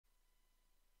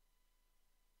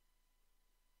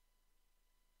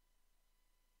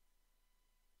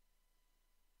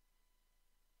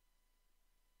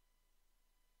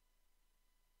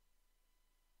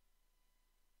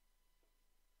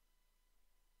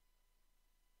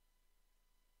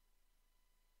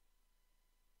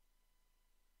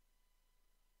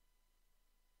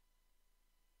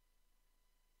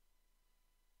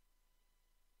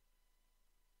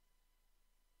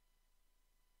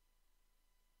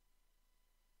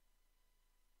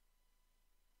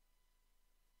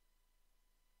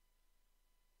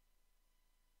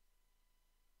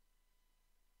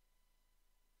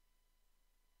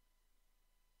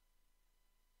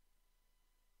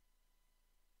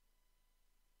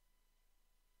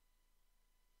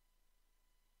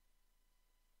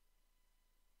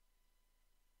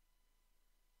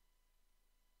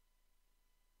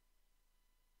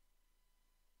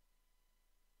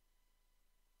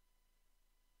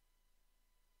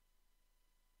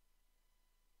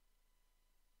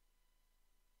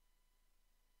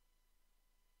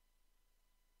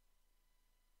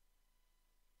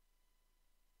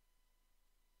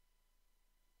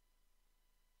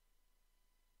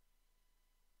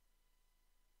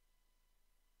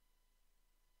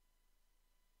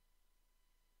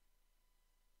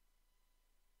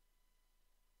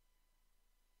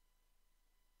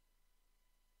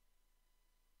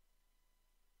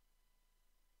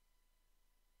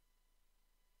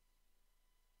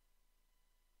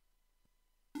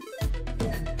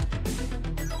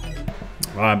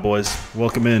All right, boys,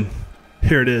 welcome in.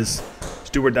 Here it is. It's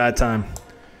do or die time.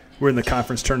 We're in the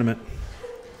conference tournament.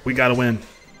 We got to win.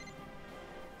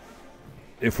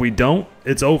 If we don't,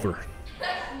 it's over.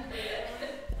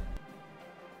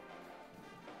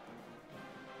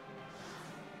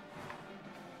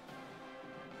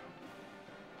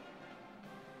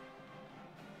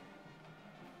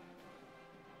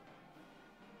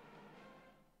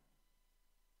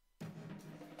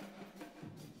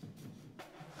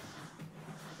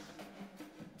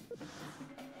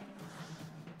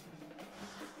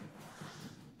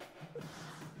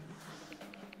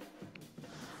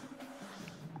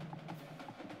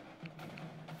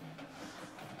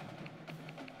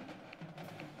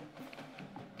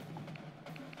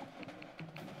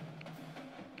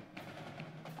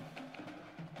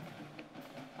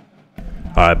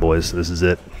 All right, boys, this is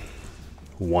it.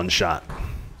 One shot.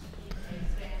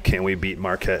 Can we beat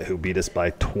Marquette, who beat us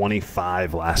by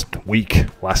 25 last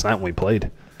night when we played?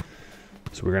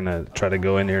 So we're going to try to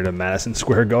go in here to Madison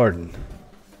Square Garden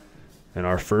in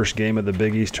our first game of the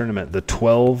Big East tournament. The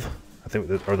 12, I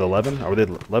think, or the 11? Or the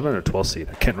 11 or 12 seed?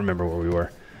 I can't remember where we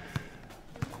were.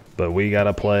 But we got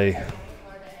to play.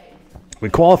 We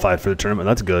qualified for the tournament.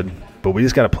 That's good. But we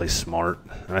just got to play smart.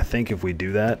 And I think if we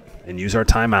do that and use our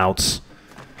timeouts,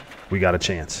 we got a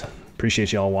chance.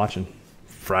 Appreciate you all watching.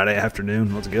 Friday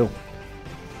afternoon, let's go.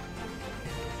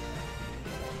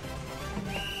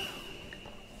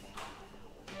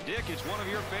 Dick, it's one of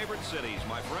your favorite cities,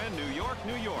 my friend. New York,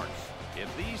 New York.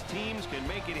 If these teams can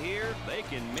make it here, they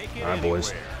can make it all right, anywhere.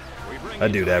 boys.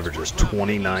 That dude averages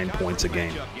 29 points a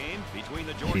game.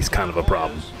 He's kind of a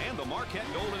problem.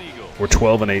 We're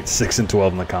 12-8,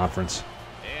 6-12 in the conference.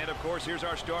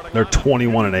 They're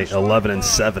 21-8,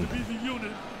 11-7.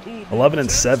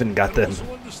 11-7 got them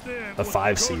a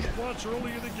 5 seed.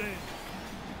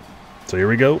 So here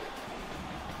we go.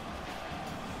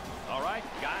 All right,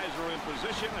 guys are in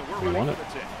position and we're we won it.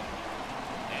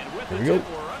 And with here we go.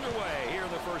 We're underway here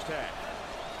in the first half.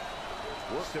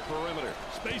 Work the perimeter.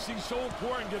 Spacing so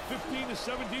important. Get 15 to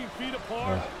 17 feet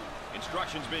apart.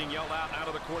 Instructions being yelled out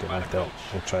of the court by the coach.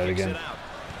 We'll try it again.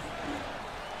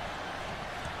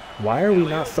 Why are we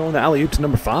not throwing the alley-oop to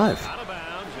number 5?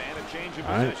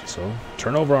 All right, so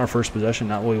turnover on our first possession,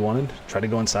 not what we wanted. Tried to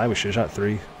go inside. We should have shot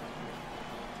 3.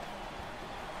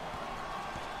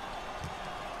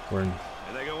 We're in.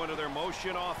 And they go into their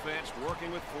motion offense,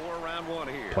 working with 4 around 1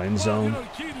 here. Playing zone. The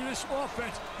key to this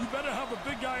offense, you better have a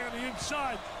big guy on the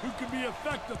inside who can be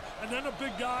effective, and then a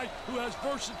big guy who has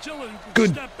versatility, who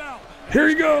can step out. Here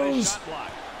he goes.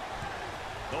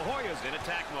 The Hoyas in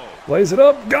attack mode. Lays it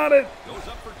up. Got it. Goes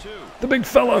up for 2. The big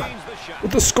fella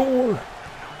with the score.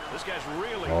 This guy's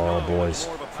really oh, boys,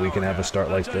 if we can have a start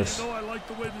like this. I like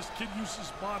the way this kid uses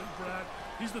his body, Brad.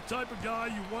 He's the type of guy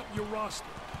you want in your roster.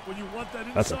 When you want that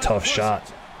that's a tough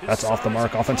shot. That's off the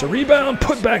mark. Offensive rebound.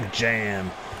 Put back jam.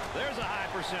 There's a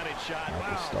high percentage shot. Not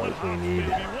the start we need.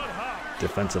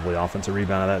 Defensively, offensive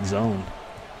rebound out of that zone.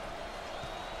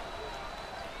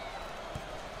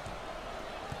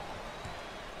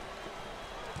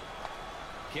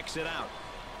 Kicks it out.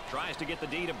 Tries to get the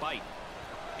D to bite.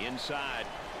 Inside.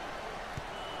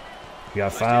 He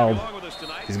got fouled.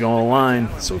 He's going to the line.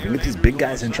 So we can get these big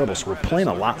guys in trouble. So we're playing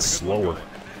a lot slower.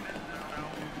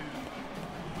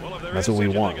 That's what we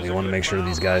want. We want to make sure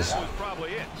these guys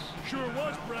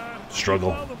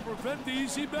struggle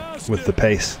with the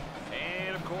pace.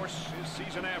 And of course, his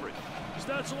season average.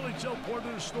 Stats only tell part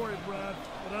of the story, Brad.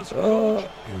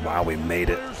 Wow, we made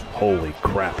it. Holy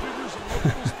crap.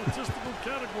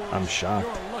 I'm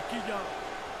shocked.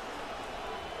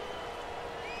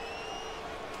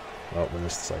 Oh, we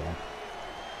missed the second one.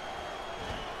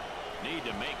 Need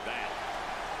to make that.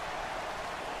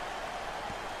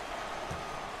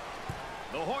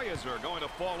 The Hoyas are going to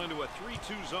fall into a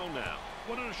 3-2 zone now.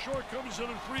 One of the shortcomings of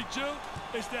the 3-2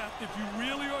 is that if you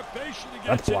really are patient against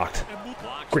that's blocked.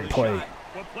 Great play.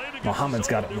 Muhammad's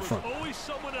got it in the front. Always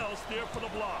someone else there for the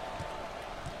block.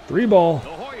 3 ball.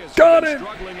 Got it.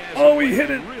 Oh, he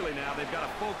hit it. Really now they've got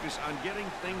to focus on getting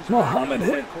things Muhammad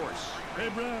hit. Hey,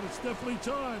 Brad, it's definitely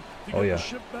time to get the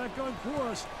ship back on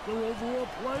course. Their overall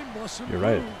play must improve.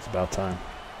 You're right. It's about time.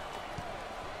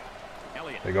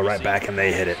 They go right back and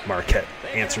they hit it. Marquette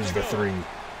answers the 3.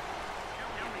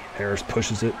 Harris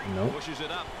pushes it. Nope.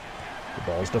 The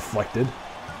ball's deflected.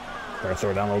 Gotta throw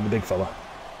it down over the big fella.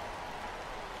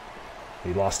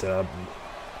 He lost it up.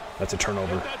 That's a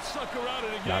turnover.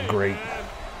 Not great.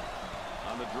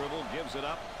 On the dribble, gives it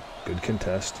up. Good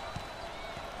contest.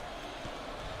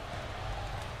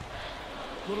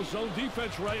 Little zone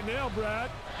defense right now,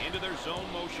 Brad. Into their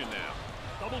zone motion now.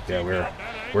 Yeah,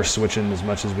 we're switching as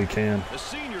much as we can. The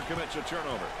senior commits a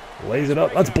turnover. Lays it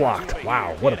up. That's blocked.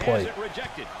 Wow, what a play.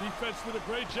 Defense did a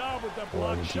great job with that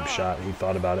Well, block deep shot. He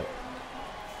thought about it.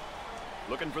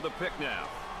 Looking for the pick now.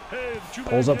 Hey,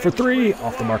 Pulls up for three.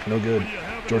 Off the mark, no good.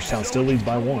 Georgetown still leads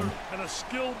by 1. And a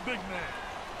skilled big man.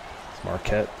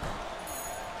 Marquette.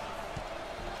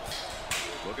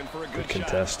 Looking for a Good good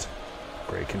contest.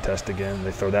 Great contest again.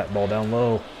 They throw that ball down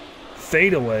low.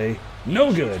 Fade away.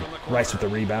 No good. Rice with the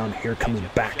rebound. Here comes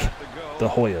back the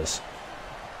Hoyas.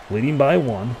 Leading by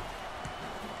 1.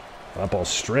 That ball's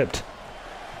stripped.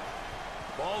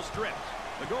 Ball stripped.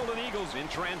 The Golden Eagles in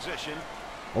transition.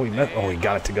 Oh, he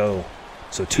got it to go.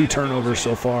 So 2 turnovers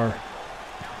so far.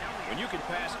 When you can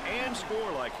pass and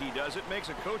score like he does, it makes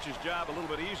a coach's job a little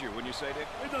bit easier, wouldn't you say, Dick?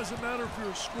 It doesn't matter if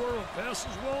you're a scorer who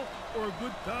passes well or a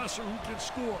good passer who can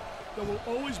score. There will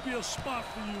always be a spot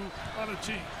for you on a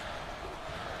team.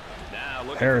 Now,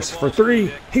 Harris for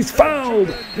 3. He's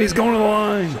fouled. He's going to the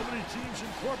line.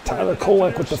 Tyler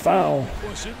Kolek with the foul. It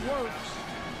works.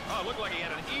 Oh, it looked like he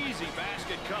had an easy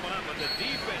basket coming up, but the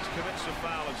defense commits a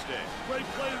foul instead. Great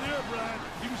play there, Brad.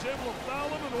 He was able to foul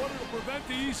him in order to prevent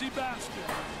the easy basket.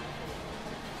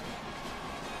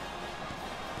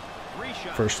 3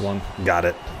 shots. First one. Got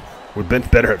it. We've been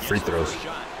better at free throws.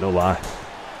 No lie.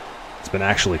 It's been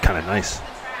actually kind of nice.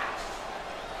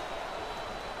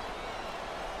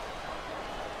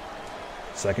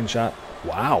 Second shot.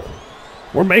 Wow.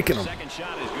 We're making them. Second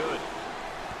shot is good.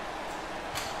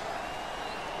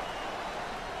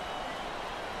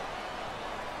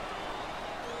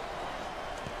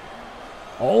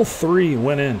 All 3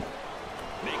 went in.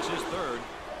 Makes his third.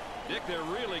 Dick, they're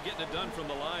really getting it done from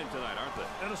the line tonight, aren't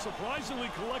they? And a surprisingly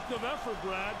collective effort,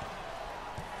 Brad.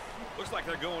 Looks like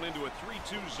they're going into a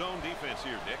 3-2 zone defense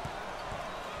here, Dick.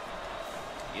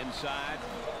 Inside.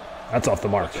 That's off the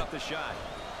mark. Puts up the shot.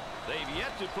 They've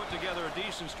yet to put together a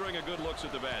decent string of good looks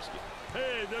at the basket.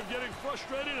 Hey, they're getting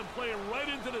frustrated and playing right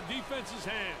into the defense's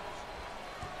hands.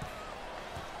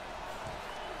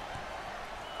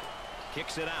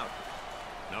 Kicks it out.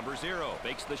 Number 0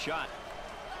 fakes the shot.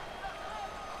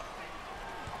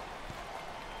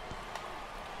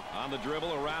 On the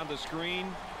dribble around the screen.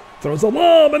 Throws a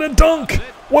lob and a dunk.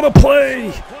 What a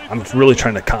play. I'm really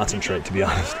trying to concentrate, to be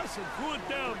honest.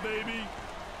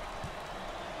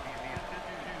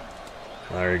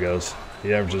 There he goes.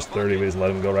 He averages 30, but he's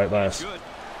let him go right last.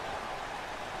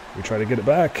 We try to get it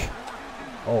back.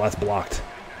 Oh, that's blocked.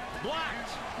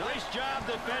 Blocked. Nice job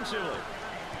defensively.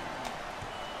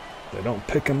 They don't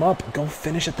pick him up. Go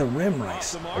finish at the rim,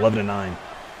 Rice. 11-9.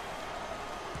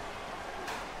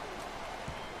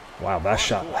 Wow, that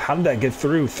shot. How did that get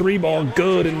through? 3 ball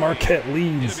good, and Marquette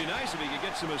leads.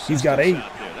 He's got 8.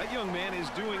 That young man is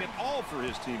doing it all for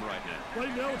his team right now.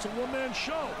 Right now, it's a one-man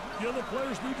show. The other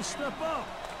players need to step up.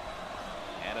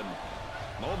 Had a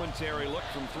momentary look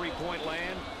from 3-point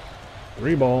land.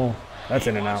 3 ball. That's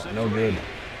in and out. No good.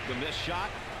 The missed shot.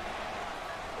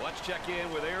 Let's check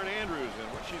in with Erin Andrews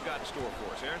and what she's got in store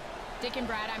for us, Erin. Dick and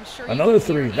Brad, I'm sure another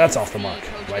 3. That's off the mark.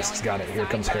 Rice has got it. Here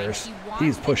comes Harris.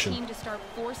 He's pushing. Team to start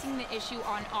forcing the issue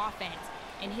on offense.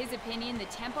 In his opinion, the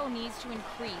tempo needs to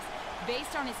increase.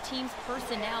 Based on his team's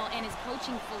personnel and his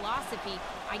coaching philosophy,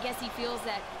 I guess he feels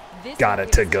that this got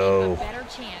it to go. A better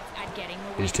chance at getting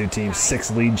the These 2 teams,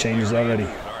 6 lead changes already.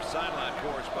 Our sideline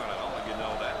correspondent, I'll let you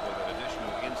know that with an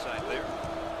additional insight there.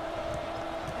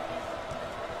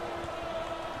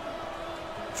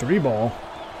 3 ball.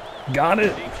 Got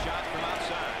it. Deep shot from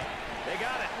outside. They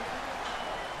got it.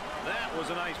 That was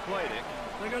a nice play, Dick.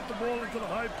 They got the ball into the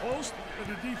high post, and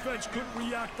the defense couldn't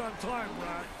react on time,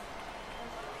 Brad.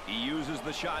 He uses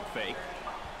the shot fake.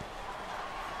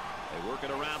 They work it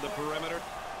around the perimeter.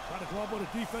 Trying to come up with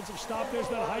a defensive stop. There's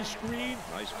that high screen.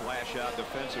 Nice flash out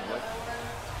defensively.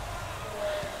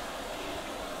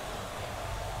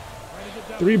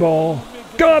 3 ball.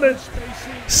 Got it.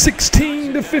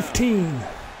 16-15.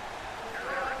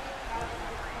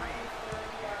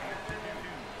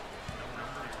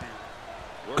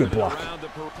 Good block.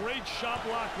 Great shot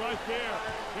block right there.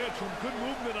 They had some good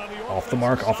movement on the off the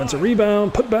mark. Offensive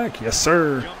rebound. Put back. Yes,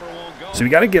 sir. So we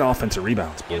got to get offensive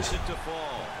rebounds, boys.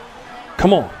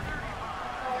 Come on.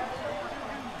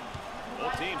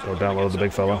 Go down low, the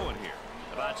big fella.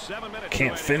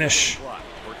 Can't finish.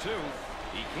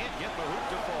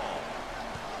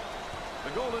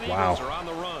 Wow. Are on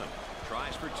the run.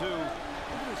 Tries for 2. Look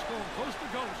at this going coast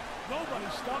to coast. Nobody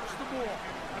stops the ball.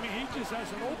 I mean, he just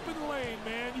has an open lane,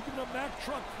 man. You can run that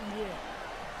truck from here.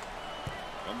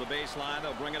 From the baseline,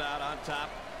 they'll bring it out on top.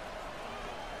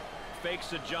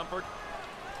 Fakes a jumper.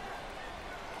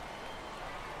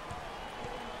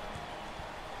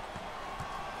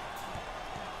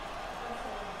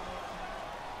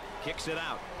 Kicks it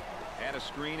out. Had a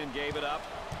screen and gave it up.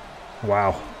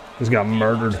 Wow. He's got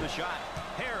murdered.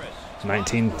 19-6.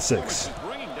 19-6.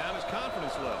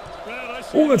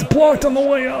 Oh, that's blocked on the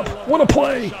way up. What a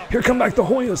play. Here come back the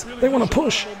Hoyas. They want to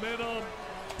push.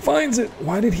 Finds it.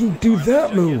 Why did he do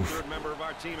that move?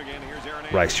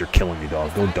 Rice, you're killing me,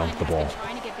 dog. Go dunk the ball.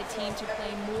 Trying to get the team to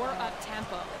play more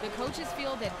up-tempo. The coaches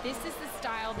feel that this is the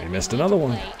style that he missed another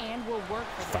one. And will work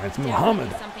for Finds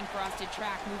Muhammad. Something for us to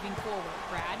track moving forward,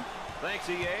 Brad. Thanks,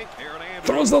 EA.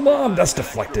 Throws the lob. That's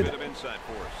deflected.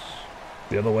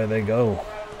 The other way they go.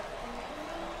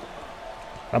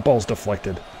 That ball's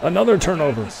deflected. Another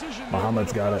turnover.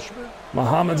 Muhammad's got it.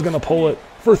 Muhammad's going to pull it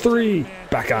for 3.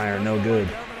 Back iron, no good.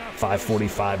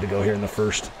 5:45 to go here in the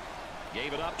first.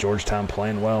 Georgetown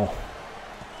playing well.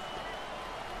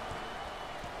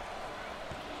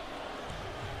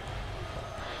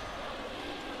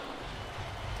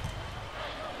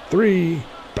 Three.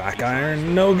 Back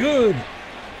iron, no good.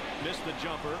 Missed the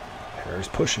jumper. Harris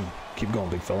pushing. Keep going,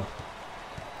 big fella.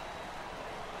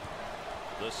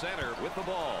 The center with the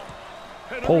ball.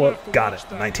 Pull up. Got it.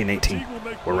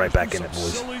 19-18. We're right back in it,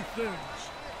 boys.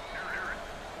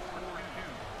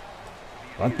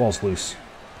 That ball's loose.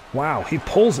 Wow, he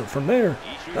pulls it from there.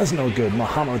 That's no good.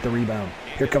 Muhammad with the rebound.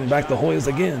 Here come back the Hoyas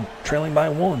again, trailing by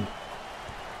 1.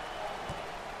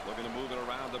 Looking to move it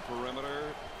around the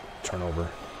perimeter. Turnover.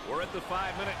 We're at the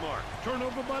 5-minute mark.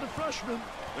 Turnover by the freshman.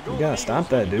 You gotta stop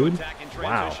that, dude.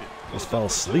 Wow, just fell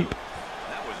asleep.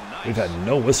 That was nice. We've had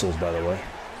no whistles, by the way.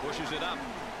 Pushes it up.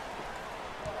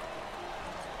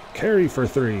 Carry for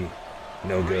 3.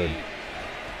 No good.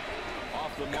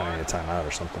 Off the Kind mark. of a timeout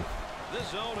or something. This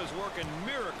zone is working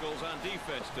miracles on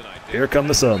defense tonight. Here come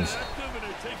the subs. And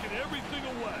they're taking everything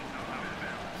away.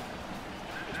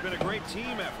 It's been a great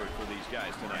team effort for these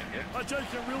guys tonight, Nick. I tell you,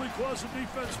 can really cause the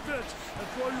defense fits and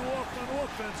throw you off on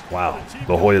offense. Wow,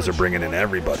 the Hoyas are bringing in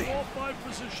everybody. All 5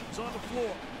 positions on the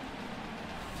floor.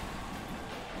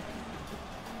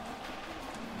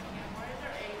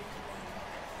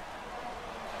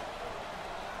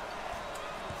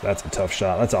 That's a tough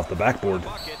shot. That's off the backboard.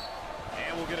 Bucket,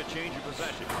 and we'll get a change of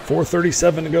possession.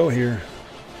 4:37 to go here.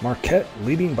 Marquette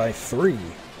leading by 3.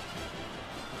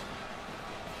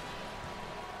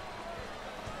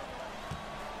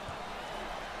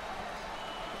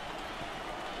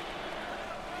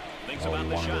 Thinks Oh, about he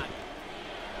the wanted shot. it.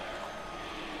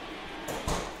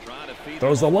 Trying to feed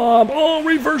Throws the lob. Oh,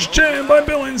 reverse jam by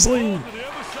Billingsley.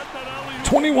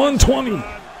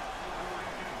 21-20.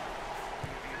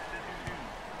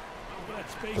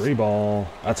 3 ball.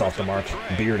 That's off the mark.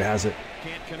 Beard has it.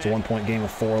 It's a 1-point game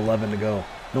with 4:11 to go.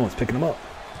 No one's picking him up.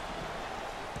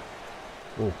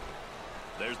 Oh,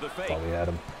 There's the fake. thought we had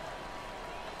him.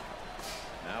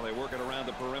 Now they work it around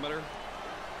the perimeter.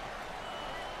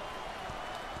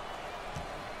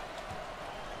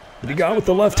 But he got with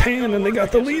the left hand, and they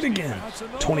got the lead again. That's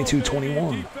another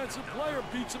 22-21. defensive player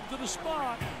beats him to the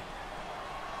spot.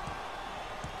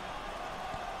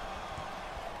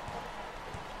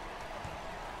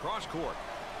 Cross court.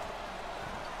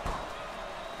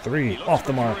 3 off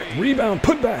the mark. Rebound,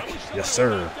 put back. Yes,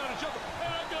 sir.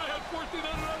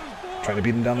 Trying to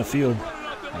beat him down the field. No,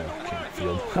 can't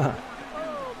field. Oh,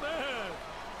 man.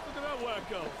 Look at that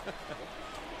wacko.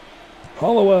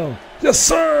 Hollowell. Yes,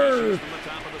 sir. From the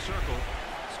top of the circle.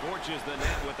 Scorches the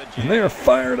net with a jam. And they are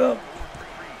fired up.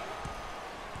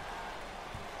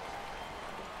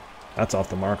 That's off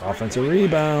the mark. Offensive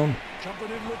rebound. Jumping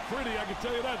in looked pretty, I can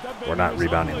tell you that. That baby We're not was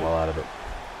rebounding ugly. well out of it.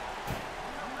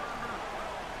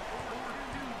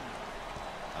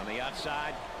 On the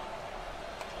outside.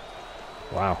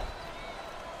 Wow.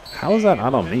 How is that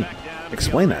not on me?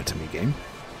 Explain that to me, game.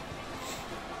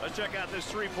 Let's check out this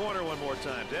three-pointer one more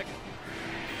time, Dick.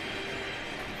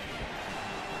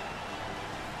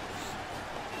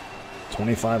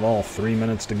 $25 all, 3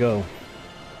 minutes to go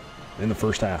in the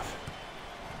first half.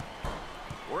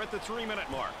 We're at the 3-minute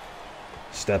mark.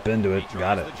 Step into it.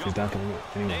 Got it. He's not going to get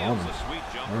anyone on Nails him. a sweet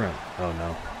jumper. All right. Oh,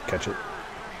 no. Catch it.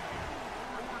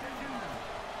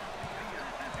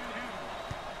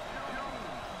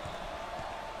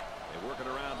 They work it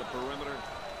around the perimeter.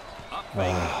 Up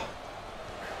fake.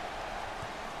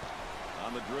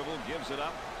 On the dribble, gives it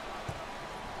up.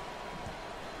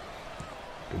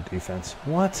 Good defense.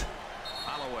 What?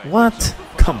 Holloway. What?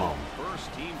 Come on.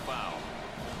 First team foul.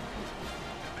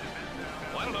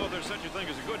 Well, I don't know if there's such a thing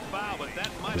as a good foul, but that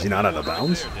might Was he not out of right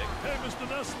bounds? there, Dick. Hey, Mr.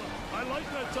 Nessler, I like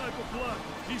that type of play.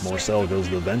 He's Marcel saying goes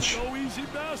to the bench. No easy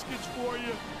baskets for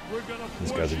you. We're gonna This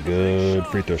force guy's a you to make good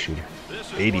shots. free throw shooter. This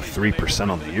is what he's been 83%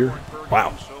 able on to the do year. per game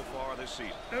Wow. so far this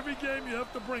seat. Every game you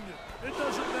have to bring it. It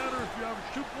doesn't matter if you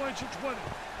average 2 points or 20.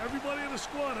 Everybody in the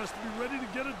squad has to be ready to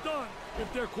get it done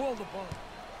if they're called upon.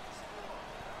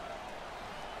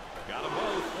 Got them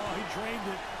both. Oh, he drained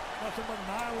it. Nothing but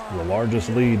nylon. The largest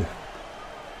lead.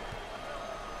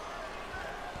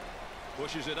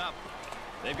 Pushes it up.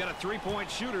 They've got a three-point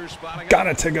shooter spotting. Got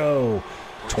it to go.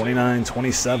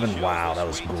 29-27. Wow, that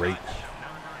was great.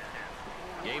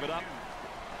 Gave it up.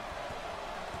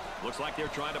 Looks like they're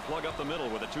trying to plug up the middle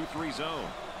with a 2-3 zone.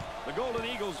 The Golden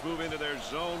Eagles move into their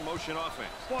zone motion offense.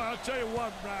 Boy, I'll tell you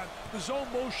what, Brad. The zone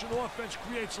motion offense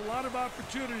creates a lot of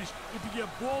opportunities if you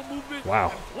get ball movement Wow.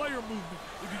 and player movement.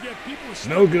 If you get people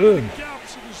No good.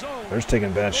 gaps in the zone, They're just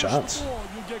taking bad close to shots. the ball,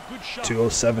 you'll get good shots.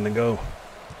 2:07 to go.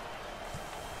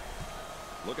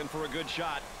 Looking for a good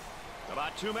shot.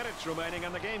 About 2 minutes remaining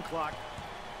on the game clock.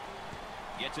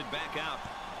 Gets it back out.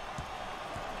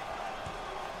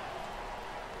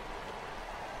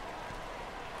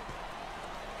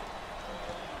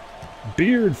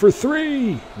 Beard for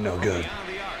three. No good. Beyond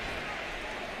the arc.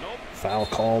 Nope. Foul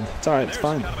called. It's all right. It's There's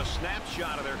fine. kind of a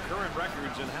snapshot of their current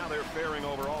records and how they're faring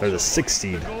overall. They're the so 6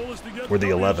 seed. The goal is to get We're the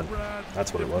W's, 11. Brad.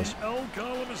 That's what it If was. The L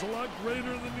column is a lot greater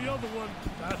than the other one.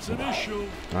 That's an issue.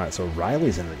 All right, so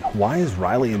Riley's in it. Why is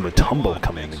Riley and Mutombo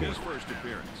coming in the Makes game? his first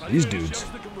appearance. These dudes.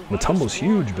 Mutombo's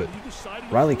huge, but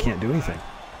Riley can't do anything.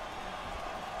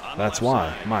 On the That's left why.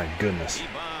 side, My goodness. he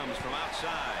bombs from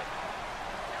outside.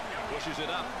 Pushes it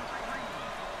up.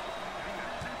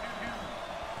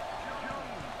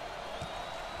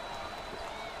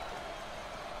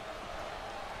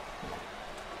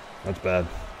 That's bad.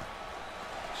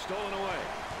 Stolen away.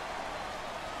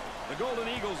 The Golden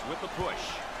Eagles with the push.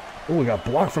 Oh, we got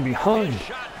blocked from behind.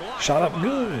 Shot blocked Shot up from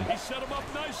good. He set him up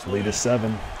nicely. Lead is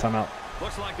 7. Timeout.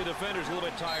 Looks like the defender's a little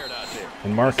bit tired out there.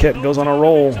 And Marquette goes on a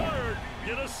roll.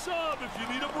 Get a sub if you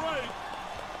need a break.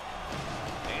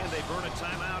 And they burn a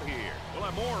timeout here. We'll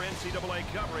have more NCAA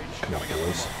coverage Come on, coming up.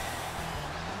 boys.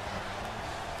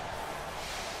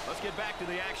 Let's get back to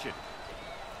the action.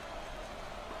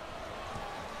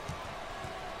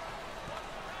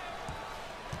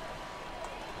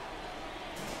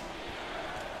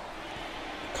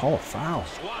 Call a foul.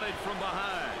 Swatted from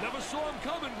behind. Never saw him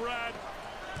coming, Brad.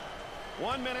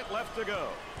 1 minute left to go.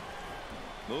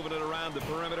 Moving it around the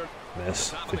perimeter.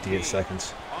 Miss. Top of the 58 key.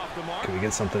 seconds. Off the mark. Can we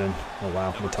get something in? Oh,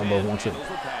 wow. Number Mutombo 10 wants it. handles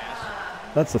the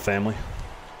pass. That's the family.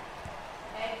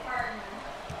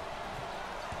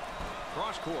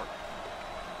 Cross court.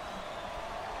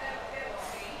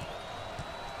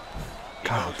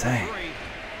 God dang.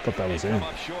 Thought that was They in. come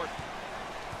up short.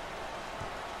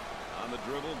 On the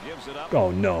dribble, gives it up.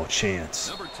 Oh, no chance.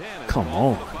 Number 10 is Come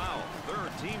called on. for the foul.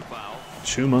 Third team foul.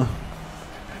 Chuma.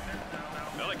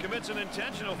 Well, he commits an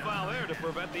intentional foul there to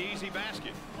prevent the easy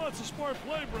basket. Well, it's a smart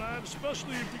play, Brad,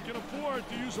 especially if you can afford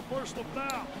to use a personal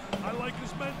foul. I like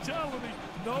his mentality.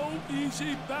 No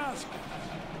easy basket.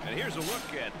 And here's a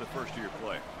look at the first-year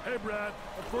player. Hey, Brad,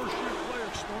 a first-year player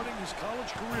starting his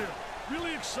college career.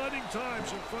 Really exciting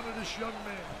times in front of this young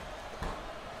man.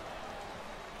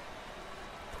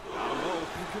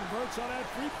 He converts on that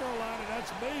free throw line, and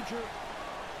that's major.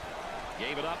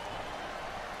 Gave it up.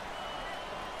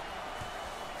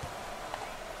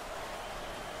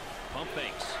 Pump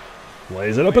fakes.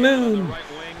 Lays it up and On the in. right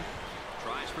wing.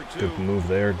 Tries for two. Good move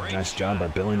there. Great Nice job by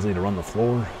shot. Billingsley to run the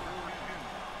floor.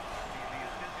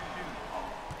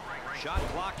 Shot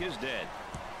clock is dead.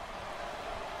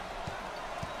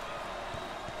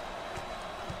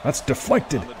 That's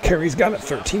deflected. Carey's got it.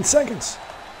 13 seconds.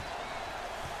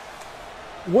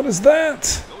 What is that?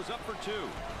 Goes up for two.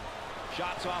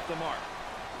 Shots off the mark.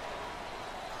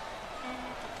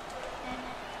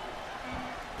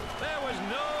 There was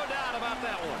no doubt about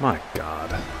that one. My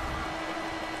God.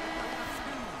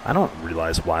 I don't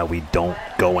realize why we don't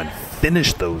go and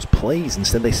finish those plays.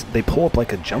 Instead, they pull up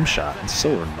like a jump shot. It's so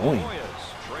annoying. Warriors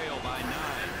trail by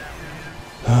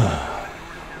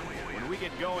 9. When we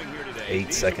get going here today, 8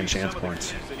 these second will be some chance of the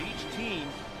points. keys that each team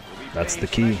will be That's paying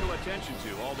the key. special attention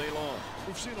to all day long.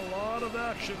 We've seen a lot of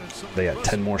action in some They had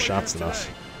 10 impressive more play shots here than us.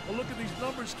 today. A look at these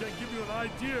numbers can give you an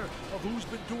idea of who's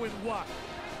been doing what.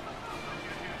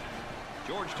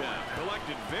 Georgetown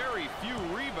collected very few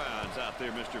rebounds out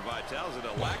there, Mr. Vitale. Is it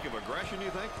a lack of aggression, you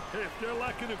think? Hey, if they're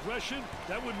lacking aggression,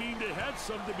 that would mean they had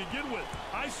some to begin with.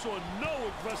 I saw no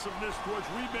aggressiveness towards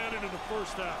rebounding in the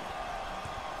first half.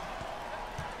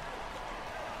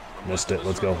 Missed it.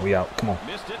 Let's go. We out. Come on.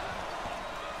 Missed it.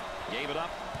 Gave it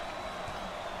up.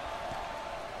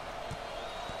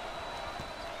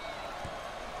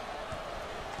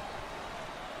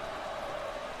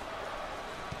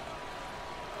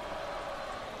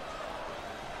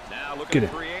 Now looking Get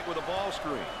to it. create with the ball ball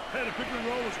screen. Hey, the pick and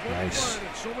roll is one Nice. play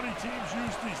that so many teams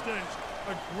use these days.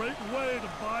 A great way to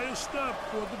buy a step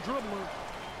for the dribbler.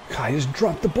 God, he just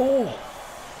dropped the ball.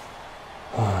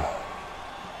 Out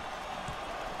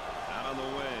on the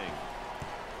wing.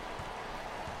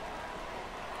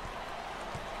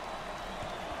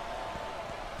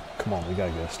 Come on, we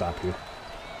gotta get a stop here.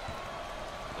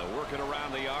 They're working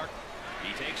around the arc.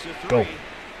 He takes the three. Go.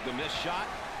 The missed shot.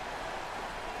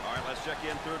 All right, let's check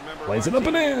in third member. Lays it up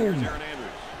and in. Here's Aaron Andrews.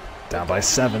 Down by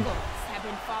 7. Eagles have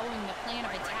been following the plan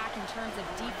of attack in terms of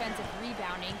defensive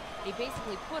rebounding. They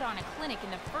basically put on a clinic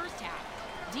in the first half.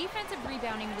 Defensive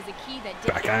rebounding was a key that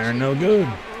Back iron, no good.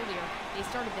 Earlier. They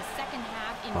started the second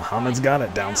half in Muhammad's front. got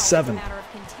it, down Now 7. It's a matter of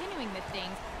continuing the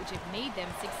things which have made them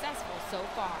successful so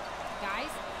far.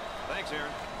 Guys, Thanks,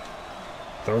 Aaron.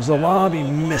 Throws the lob, he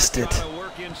missed it. Trying to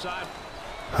work inside.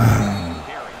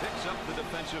 Carey picks up the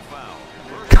defensive foul.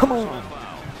 First Come personal on.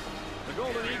 foul. The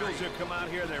Golden Eagles have come out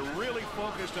here. They're really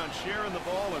focused on sharing the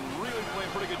ball and really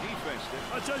playing pretty good defense.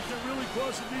 I tell you, can really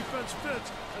cause the defense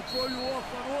fits and throw you off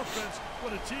on offense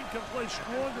when a team can play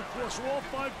strong across all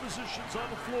 5 positions on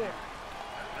the floor.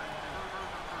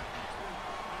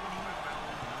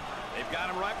 They've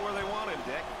got him right where they want him,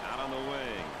 Dick. Out on the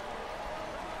wing.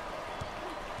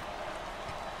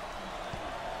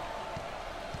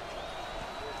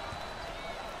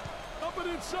 Up and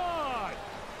inside.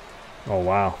 Oh,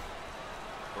 wow.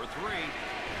 For 3.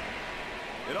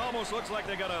 It almost looks like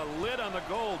they got a lid on the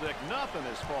goal, Dick. Nothing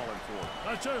has fallen for them.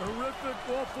 I tell you, horrific,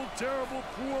 awful, terrible,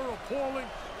 poor, appalling.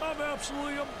 I'm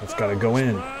absolutely embarrassed. It's got to go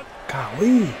in. Brad.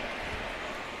 Golly.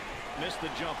 Missed the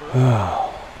jumper.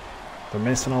 They're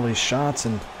missing all these shots,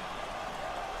 and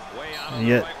Way out on and the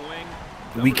yet right wing.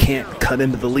 we Number can't 0. cut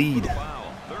into the lead.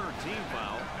 Foul. Third team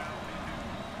foul.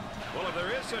 Well, if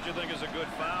there is such a thing as a good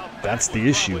foul, That's that the was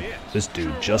issue. probably it. This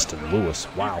dude, Justin Lewis.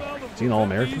 Wow. Is he an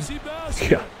All-American? Easy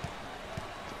basket. Yeah.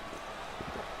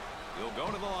 He'll go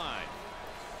to the line.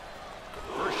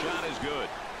 First shot is good.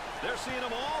 They're seeing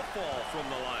them all fall from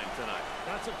the line tonight.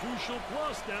 That's a crucial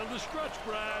plus down the stretch,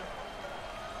 Brad.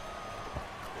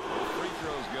 Free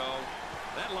throws go.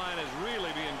 That line is really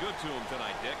being good to him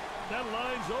tonight, Dick. That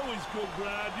line's always good,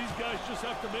 Brad. These guys just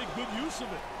have to make good use of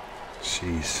it.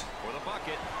 Jeez. For the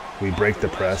bucket. We break the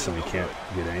press and we can't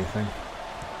get anything.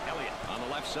 Elliott on the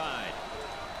left side.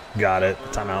 Got it.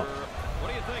 Timeout. What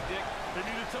do you think, Dick? They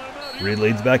need a timeout here. Reed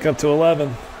leads back up to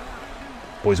 11.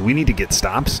 Boys, we need to get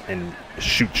stops and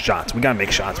shoot shots. We got to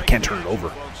make shots. We can't turn it over.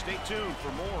 Folks, stay tuned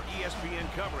for more ESPN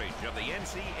coverage of the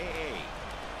NCAA.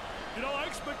 You know, I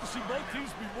expect to see both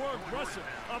teams be more aggressive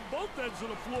on both ends of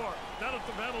the floor. Now that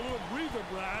they've had a little breather,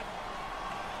 Brad.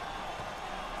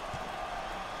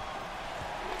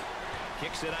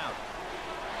 Kicks it out.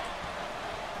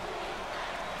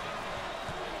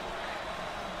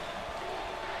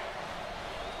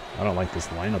 I don't like this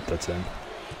lineup that's in.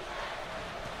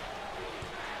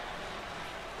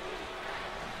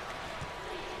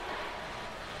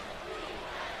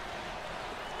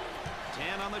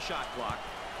 On the shot clock.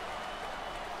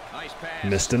 Nice pass.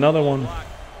 Missed another one.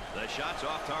 The shot's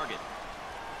off target.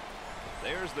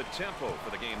 There's the tempo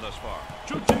for the game thus far.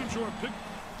 Two teams are pick.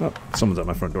 Oh, someone's at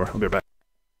my front door. I'll be right back.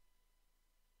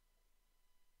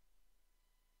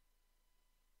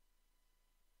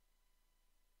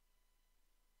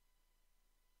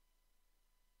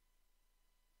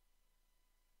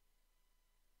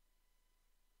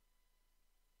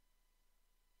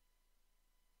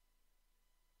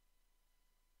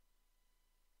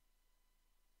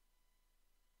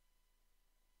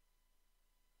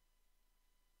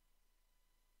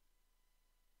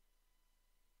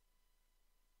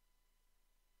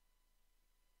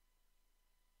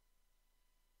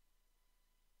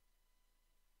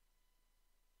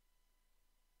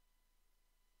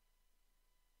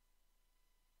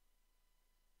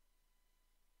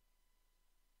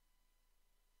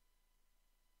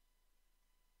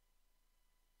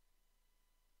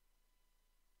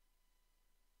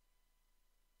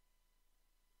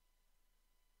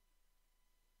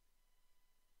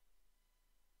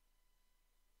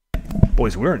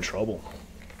 Boys, we're in trouble.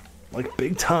 Like,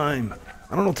 big time.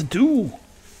 I don't know what to do. We're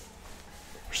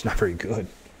just not very good.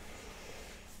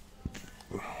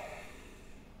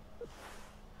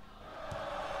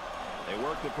 They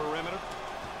work the perimeter.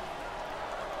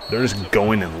 They're just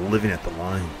going and living at the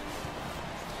line.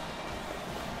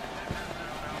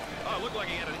 Oh, it looked like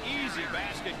he had an easy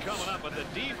basket coming up, but the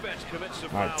defense commits a All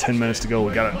foul. right, 10 minutes to go.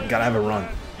 We gotta have a run.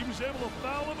 He was able to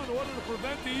foul him in order to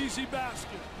prevent the easy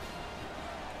basket.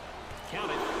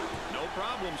 Counted. No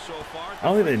problem so far. I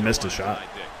don't think they missed a shot.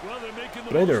 Well, they're making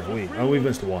the But either most have of we. the Oh, we've free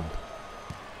missed one.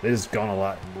 They just gone a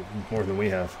lot more than we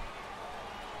have.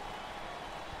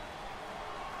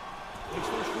 Makes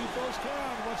those free throws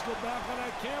count. Let's go back on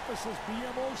that campus. It's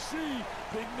BMOC.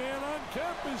 Big man on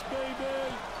campus,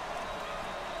 baby.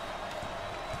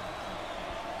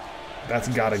 That's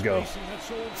got to go.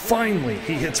 Finally,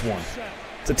 he hits one.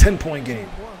 It's a 10-point game.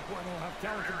 Yeah,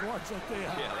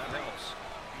 that helps.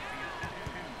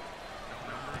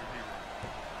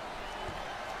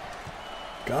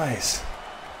 Guys.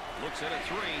 Looks at a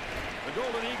three. The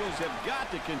Golden Eagles have got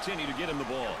to continue to get him the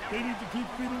ball. They need to keep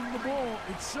feeding him the ball.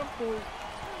 It's simple.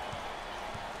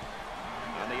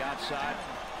 On the outside.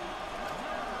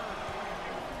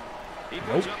 He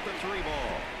puts up the three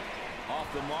ball. Off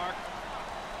the mark.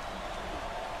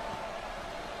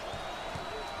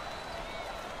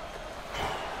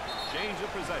 Change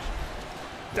of possession.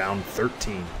 Down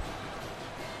 13.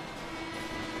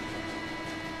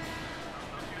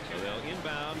 So they'll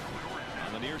inbound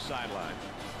on the near sideline.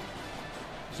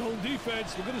 Zone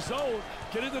defense. Look at the zone.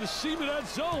 Get into the seam of that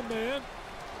zone, man.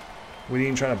 We didn't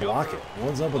even try to block it.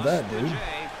 What's up with that, dude?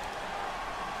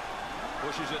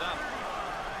 Pushes it up.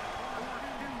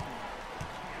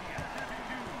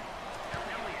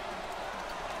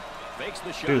 Fakes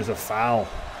the shot. Dude, it's a foul.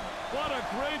 What a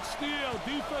great steal.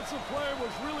 Defensive player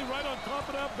was really right on top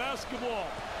of that basketball.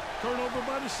 Turnover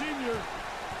by the senior.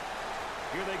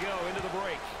 Here they go into the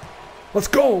break. Let's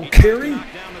go, Carey.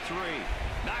 Knocked down the three.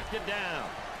 Knocked it down.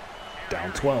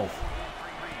 Down 12.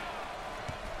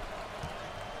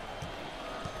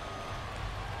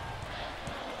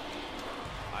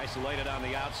 Isolated on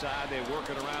the outside. They work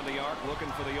it around the arc, looking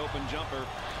for the open jumper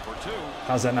for two.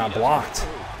 How's that not blocked?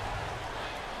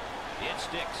 It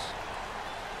sticks.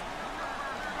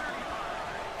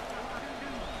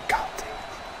 God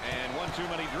damn. And one too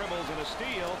many dribbles and a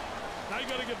steal. Now you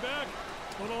got to get back.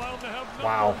 Don't allow them to have numbers.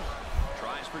 Wow.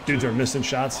 Tries for Dudes two. are missing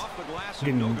shots. Off the glass and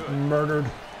Getting no good. murdered.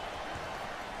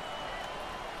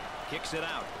 Kicks it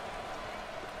out.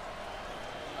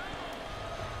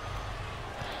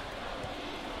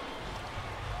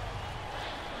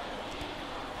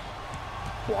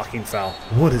 Blocking foul.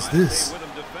 What is this? With him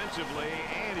defensively,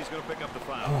 and he's going to pick up the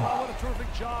foul. Oh, what a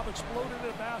terrific job exploding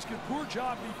the basket. Poor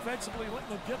job defensively letting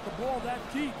them get the ball that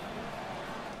deep.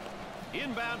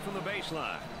 Inbound from the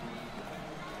baseline.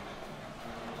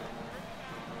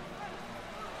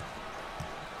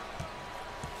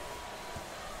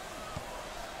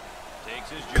 Takes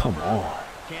his jumper. Come on.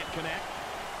 Can't connect.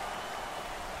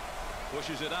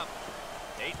 Pushes it up.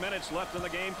 8 minutes left on the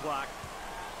game clock.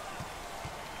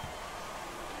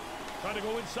 Trying to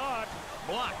go inside.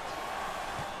 Blocked.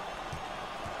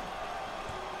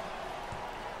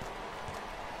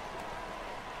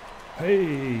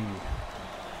 Hey.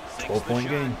 Sinks the 12-point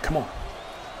shot. game. Come on.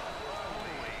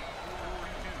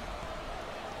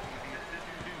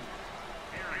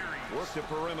 Work the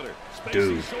perimeter.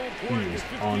 Dude, So he important. is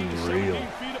 15 to unreal. 17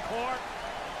 feet apart.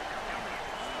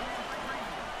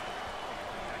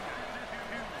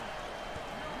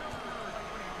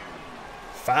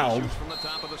 Fouled. Shoots from the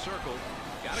top of the circle.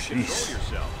 Got to Jeez. control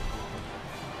yourself.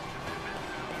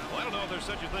 Well, I don't know if there's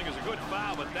such a thing as a good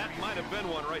foul, but that might have been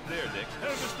one right there, Dick. Hey,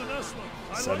 Mr. Nessler,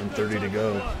 I like 7:30 that to type go.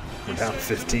 of play. We're He down said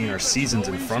 15. Our season's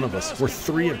in front of us. We're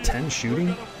 3 of 10 shooting.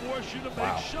 We're gonna force you to make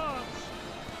Wow. shots.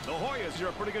 The Hoyas are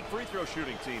a pretty good free throw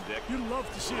shooting team, Dick. You love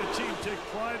to see a team take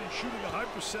pride in shooting a high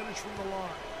percentage from the line.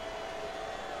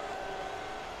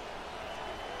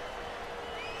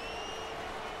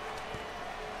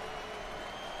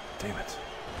 Damn it.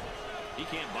 He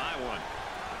can't buy one.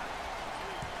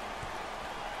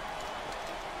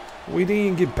 We didn't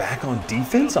even get back on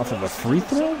defense off of a free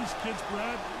throw? These kids,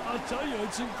 Brad, I'll tell you,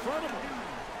 it's incredible.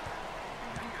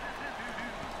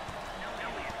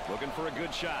 Looking for a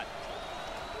good shot.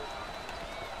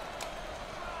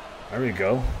 There we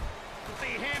go.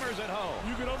 He hammers it home.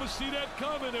 You can almost see that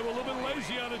coming. They were a little bit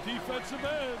lazy on the defensive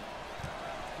end.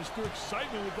 Mr.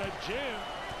 Excitement with that jam.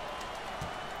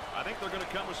 I think they're going to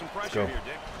come with some go. pressure here,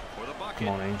 Dick. For the bucket. Come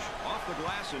on, Ainge. Off the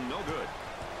glass and no good.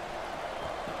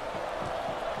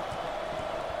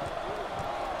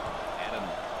 And a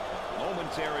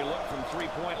momentary look from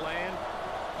three-point land.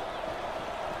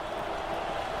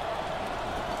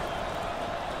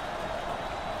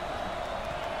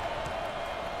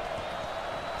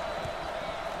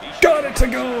 Got it to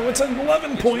go. It's an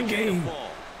 11-point game.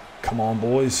 Come on,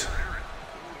 boys.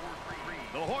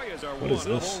 The Hoyas are What one is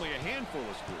of this? only a handful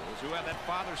of schools who have that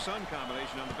father-son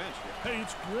combination on the bench. Dick. Hey,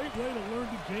 it's a great way to learn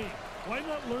the game. Why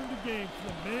not learn the game from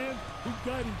the man who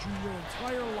guided you your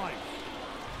entire life?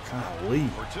 Golly.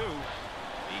 For two.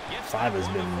 He gets 5 has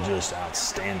that one been to fall. just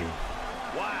outstanding.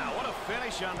 Wow, what a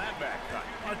finish on that back cut.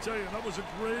 I tell you, that was a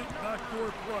great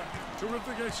backdoor play.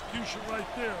 Terrific execution right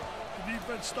there. The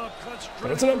defense stopped concentrating.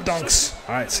 Puts it up, dunks.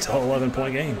 All right, still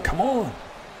 11-point game. Come on.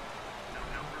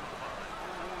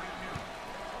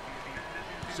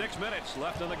 6 minutes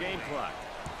left on the game clock.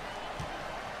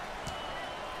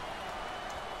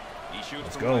 He shoots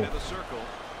Let's from go. right of the circle.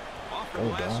 Off the Go,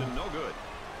 glass Don. and no good.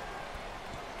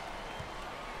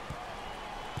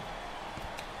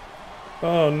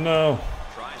 Oh, no.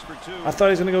 Tries for two. I thought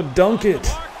he was going to go dunk Off the it.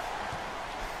 mark.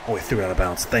 Oh, he threw it out of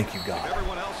bounds. Thank you, If God.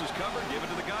 everyone else is covered, give it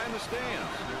to the guy in the stands.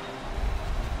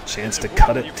 Chance to It's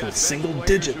cut important it you've to got single bench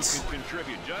players digits. Who can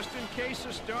contribute, just in case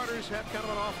the starters have kind of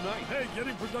an off night. Hey,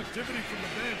 getting productivity from the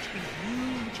bench is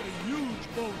huge, a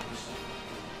huge bonus.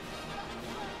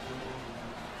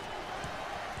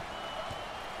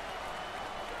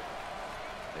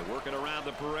 They're working around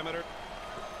the perimeter.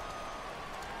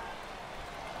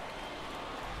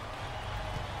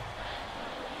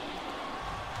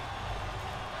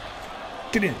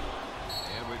 Get in.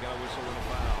 And we got a whistle and a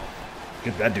foul.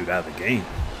 Get that dude out of the game.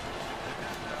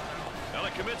 Well,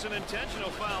 it commits an intentional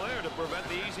foul there to prevent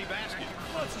the easy basket.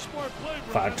 That's a smart play,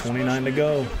 bro. 5:29 to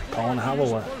go. Colin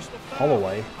Holloway.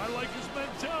 Holloway. I like his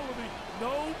mentality.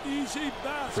 No easy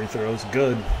basket. Free throws,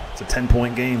 good. It's a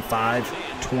 10-point game.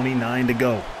 5:29 to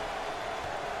go.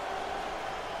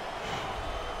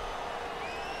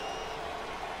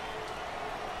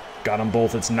 Got them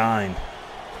both. It's 9. And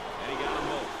he got them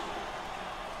both.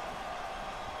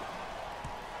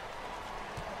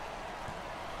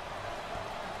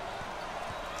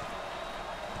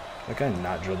 That guy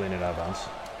not dribbling it out of bounds.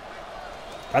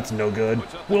 That's no good.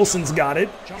 Wilson's got it.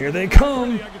 Here they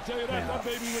come. I can tell you that, Man, I that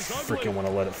baby was ugly. freaking want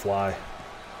to let it fly.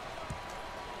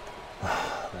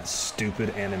 That stupid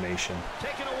animation.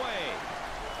 Taken away.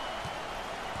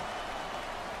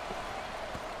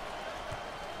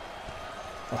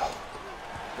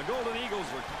 The Golden Eagles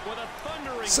with a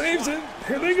thundering Saves swat. it.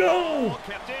 Here they go. Ball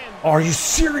kept in. Are you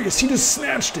serious? He just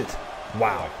snatched it.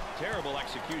 Wow. Terrible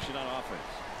execution on offense.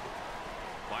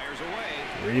 Fires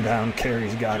away. Rebound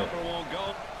carries got it. Jumper won't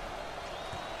go.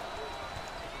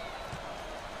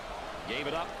 Gave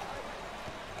it up.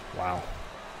 Wow.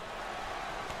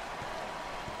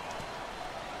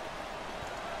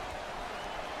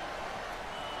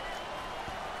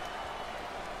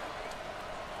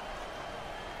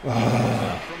 From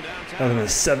That downtown.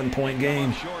 was a 7-point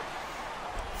game. Short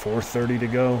 4:30 to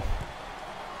go. on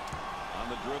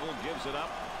the dribble, gives it up.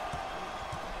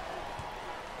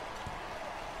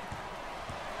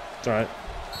 It's all right.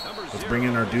 Number Let's 0 bring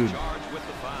in our is dude. charged with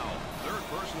the foul. Third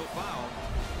personal foul.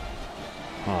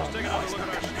 Oh, Take no, another he's look not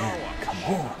at our coming star in. watch. Come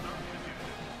on.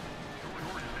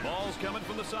 Ball's coming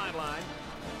from the sideline.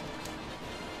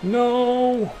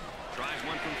 No. Tries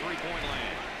one from three-point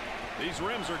land. These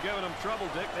rims are giving them trouble,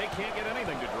 Dick. They can't get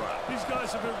anything to drop. These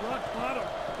guys have been rock bottom.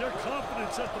 Their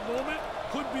confidence at the moment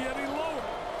could be any lower.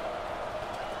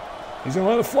 He's going to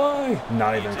let it fly.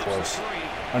 Not even Hits close. the three.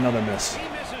 Another miss. He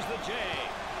misses the J.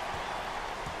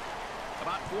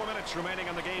 About 4 minutes remaining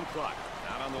on the game clock.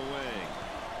 Out on the wing.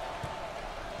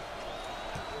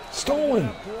 Stolen.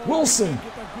 Wilson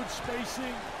Get that good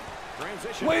spacing.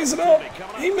 Transition lays it up. opportunity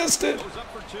coming He missed it. Goes up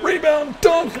for two. Rebound,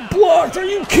 dunk, blocked. Are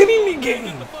you kidding me, game?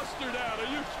 The mustard out. Are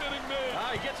you kidding me?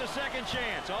 He gets a second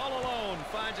chance. All alone.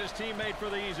 Finds his teammate for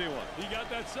the easy one. He got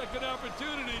that second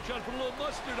opportunity. Trying to put a little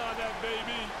mustard on that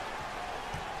baby.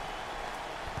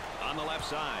 On the left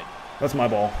side. That's my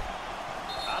ball.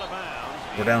 Out of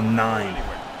bounds. We're down 9.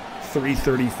 Anywhere.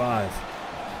 3:35.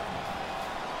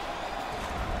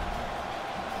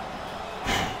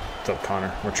 What's up,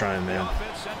 Connor? We're trying, The man.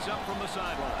 offense sets up from the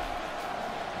sideline.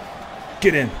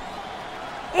 Get in.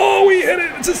 Oh, we hit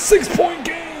it. It's a 6-point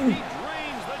He game.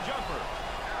 drains the jumper.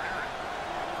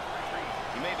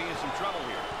 He may be in some trouble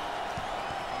here.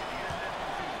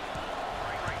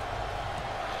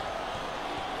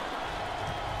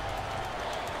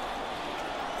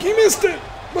 He missed it.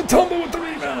 Matumbo with the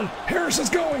rebound. Harris is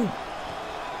going.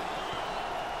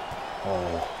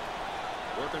 Oh,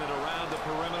 Working it around the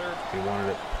perimeter. he wanted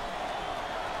it.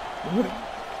 What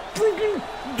freaking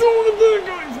doing that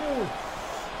guy for?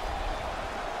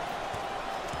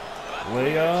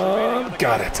 Layup.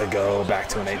 Got it to go. Back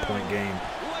to an 8-point game.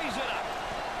 Lays it up.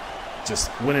 Just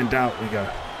when in doubt, we got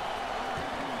to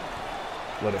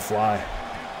let it fly.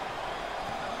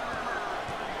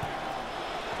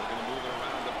 Looking to move it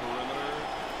around the perimeter.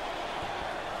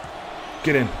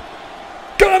 Get in.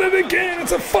 Got it again.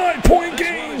 It's a 5-point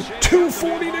game.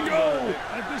 2:40 to go.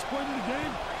 At this point in the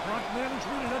game, clock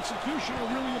management and execution are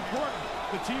really important.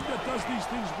 The team that does these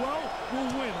things well will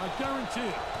win. I guarantee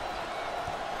it.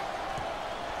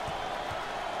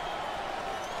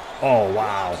 Oh,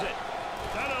 wow. Loves it.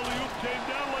 That alley-oop came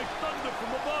down like thunder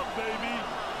from above, baby.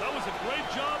 That was a great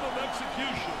job of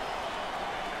execution.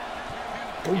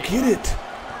 Go get it.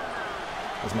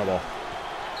 That's my ball.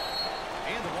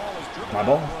 And the ball is driven My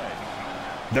ball? out of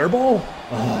play. Their ball?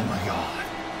 Oh, my God.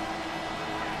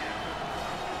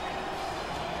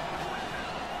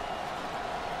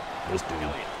 This dude,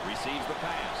 Elliott receives the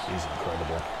pass. he's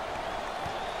incredible.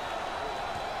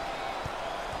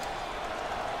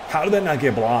 How did that not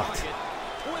get blocked?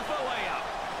 With the layup.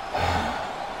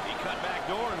 He cut back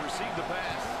door and received the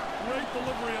pass. Great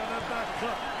delivery on that back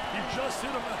cut. He just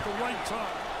hit him at the right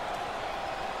time.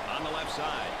 On the left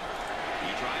side.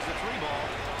 He tries the three ball.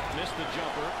 Missed the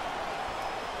jumper.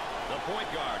 The point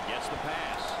guard gets the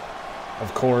pass.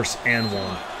 Of course, and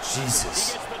one. He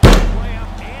Jesus. gets the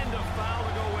layup and a foul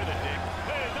to go with it, Dick.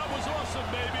 Hey, that was awesome,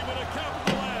 baby, with a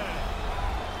capital A.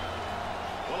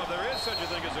 Well, if there is such a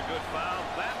thing as a good foul,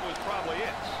 that was probably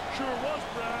it. Sure was,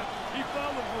 Brad. He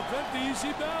fouled to prevent the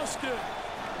easy basket.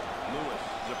 Lewis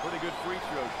is a pretty good free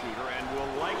throw shooter and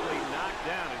will likely knock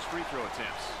down his free throw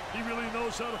attempts. He really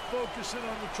knows how to focus in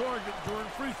on the target during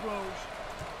free throws.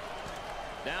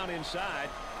 Down inside.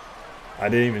 I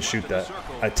didn't even shoot that.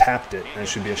 I tapped it, and it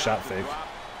should be a shot fake.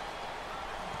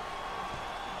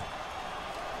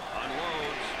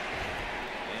 Unloads.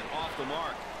 And off the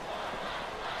mark.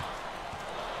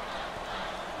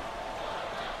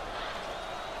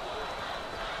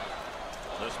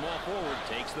 The small forward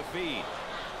takes the feed.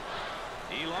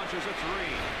 He launches a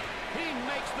three. He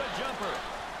makes the jumper.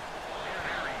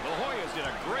 The Hoyas did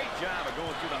a great job of going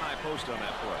through the high post on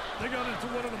that play. They got into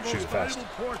one of the Shoot most fast.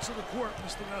 valuable parts of the court,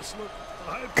 Mr. Nessler.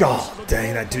 The high post God of the dang,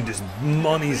 ball. that dude just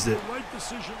monies Make it. the right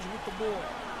decisions with the ball.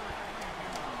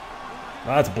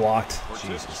 That's blocked. Forces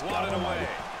Jesus, swatted God away. almighty.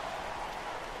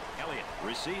 Elliott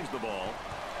receives the ball.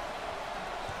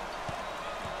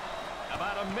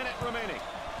 About a minute remaining.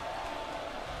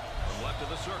 From left of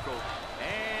the circle.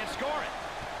 And score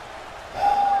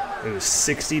it. It was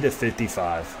 60 to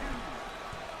 55.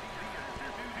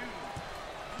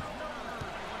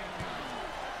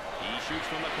 He shoots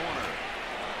from the corner.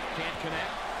 Can't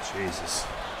connect. Jesus.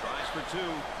 Tries for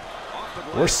two. Off the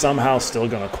glass. We're somehow still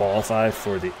going to qualify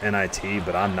for the NIT,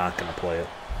 but I'm not going to play it.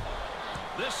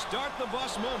 This start the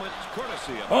bus moment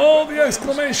courtesy of Oh, the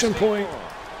exclamation point.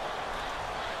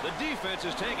 The defense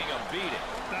is taking a beating.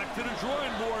 Back to the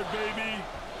drawing board, baby.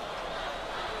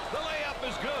 The layup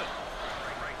is good.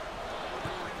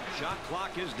 Shot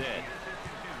clock is dead.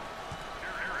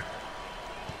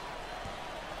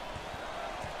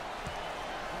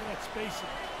 Look at that spacing.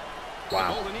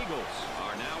 Wow. Golden Eagles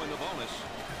are now in the bonus.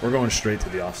 We're going straight to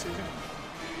the offseason.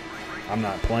 I'm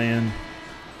not playing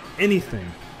anything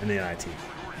in the NIT.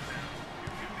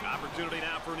 Opportunity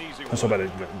now for an easy one. Let's hope I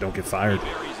don't get fired. He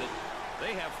buries it.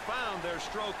 They have found their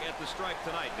stroke at the stripe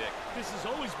tonight, Dick. This has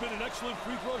always been an excellent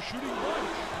free throw shooting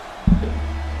bunch.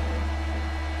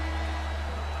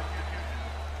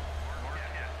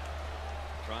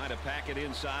 Trying to pack it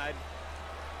inside.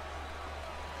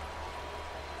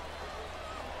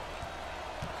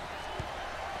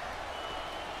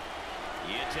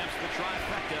 He attempts the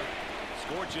trifecta.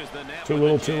 Scorches the net. Too with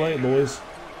little, the too late, jam. boys.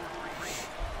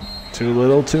 Too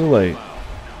little, too late.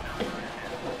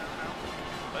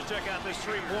 Let's check out this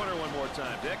three-pointer one more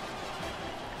time, Dick.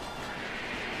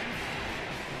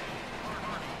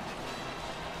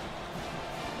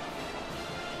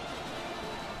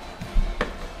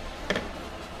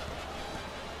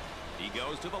 He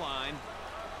goes to the line.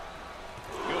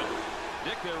 Good.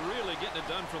 Dick, they're really getting it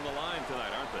done from the line tonight,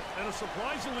 aren't they? And a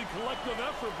surprisingly collective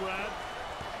effort, Brad.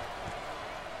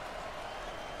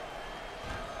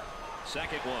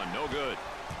 Second one, no good.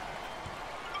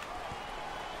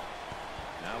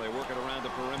 Now they work it around the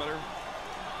perimeter.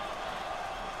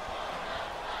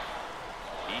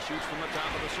 He shoots from the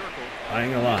top of the circle. I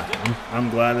ain't gonna lie. I'm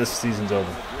glad this season's over.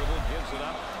 The dribble gives it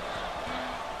up.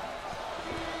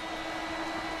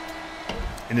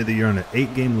 End of the year on an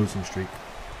 8-game losing streak.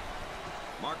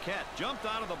 Marquette jumped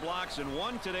out of the blocks and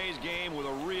won today's game with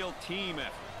a real team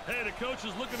effort. Hey, the coach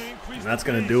is looking to increase. And that's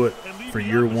the going to pace do it and leave for the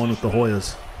year one with the opposition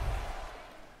Hoyas.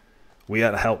 We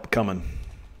had help coming.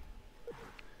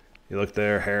 You look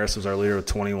there, Harris was our leader with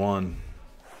 21.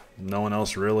 No one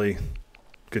else really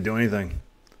could do anything.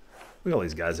 Look at all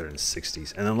these guys that are in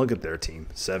 60s. And then look at their team.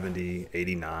 70,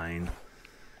 89,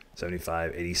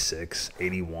 75, 86,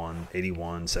 81,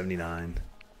 81, 79.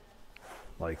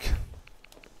 Like,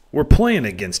 we're playing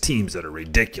against teams that are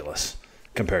ridiculous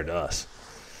compared to us.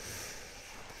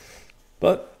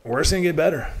 But we're just going to get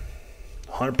better.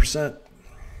 100%.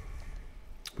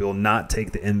 We will not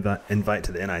take the invite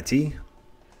to the NIT.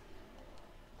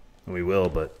 We will,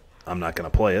 but I'm not going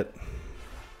to play it.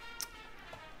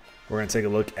 We're going to take a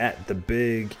look at the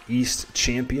Big East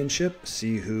Championship,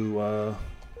 see who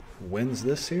wins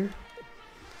this here.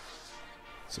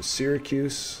 So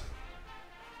Syracuse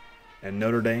and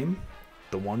Notre Dame,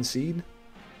 the 1 seed.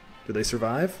 Do they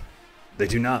survive? They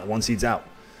do not. 1 seed's out.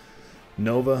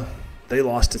 Nova, they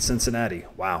lost to Cincinnati.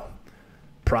 Wow.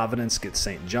 Providence gets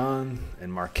St. John,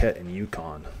 and Marquette and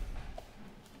UConn.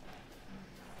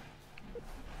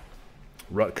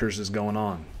 Rutgers is going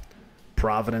on.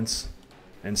 Providence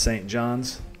and St.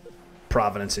 John's.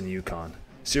 Providence and UConn.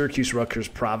 Syracuse, Rutgers,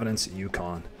 Providence,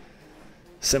 UConn.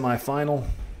 Semifinal.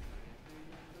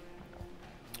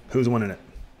 Who's winning it?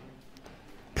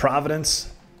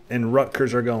 Providence and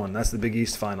Rutgers are going. That's the Big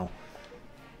East final.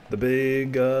 The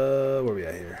big, where are we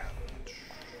at here?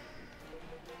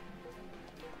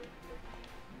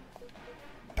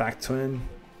 Pac-12,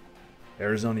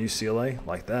 Arizona, UCLA,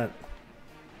 like that.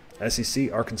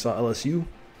 SEC, Arkansas, LSU.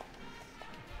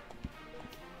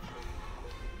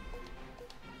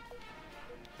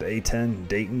 The A-10,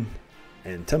 Dayton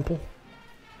and Temple.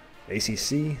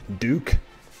 ACC, Duke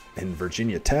and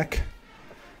Virginia Tech.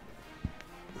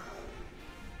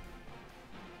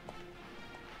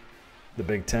 The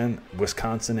Big Ten,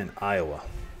 Wisconsin and Iowa.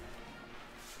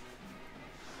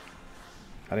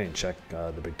 I didn't check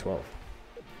the Big 12.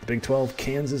 The Big 12,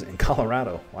 Kansas and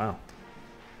Colorado. Wow.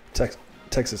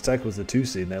 Texas Tech was the 2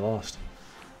 seed and they lost.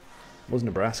 It was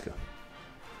Nebraska.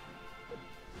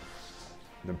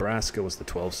 Nebraska was the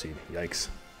 12 seed. Yikes.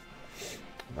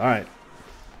 All right.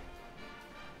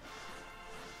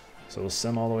 So we'll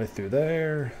sim all the way through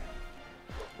there.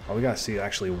 Oh, we got to see who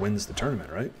actually wins the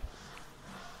tournament, right?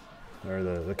 Or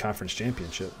the conference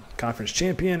championship. Conference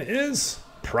champion is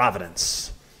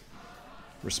Providence.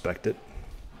 Respect it.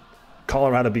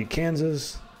 Colorado beat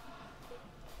Kansas.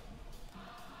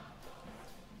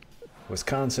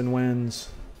 Wisconsin wins.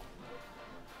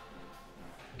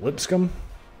 Lipscomb?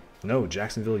 No,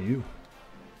 Jacksonville U.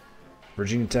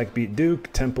 Virginia Tech beat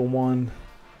Duke. Temple won.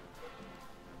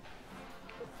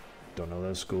 Don't know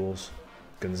those schools.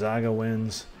 Gonzaga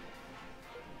wins.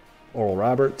 Oral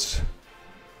Roberts.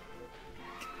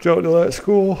 Don't know that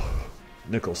school.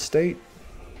 Nicholls State.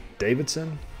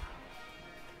 Davidson.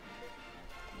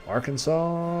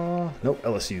 Arkansas. Nope,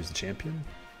 LSU's the champion.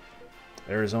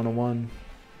 Arizona won.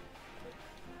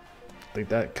 I think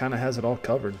that kind of has it all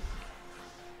covered.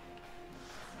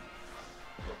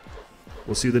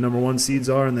 We'll see who the number 1 seeds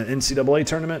are in the NCAA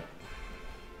tournament.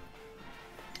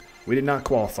 We did not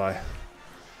qualify.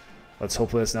 Let's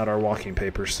hope that's not our walking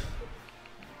papers.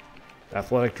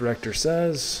 Athletic director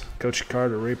says, Coach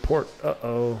Carter report,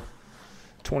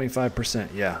 25%.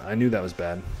 Yeah, I knew that was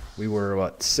bad. We were,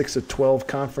 what, 6 of 12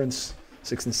 conference,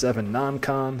 6 and 7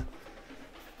 non-con,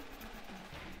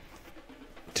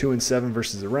 2 and 7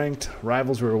 versus the ranked.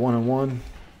 Rivals were 1 and 1.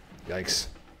 Yikes.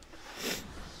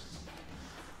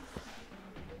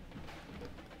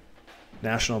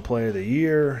 National Player of the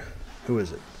Year. Who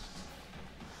is it?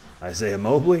 Isaiah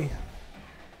Mobley.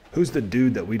 Who's the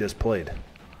dude that we just played?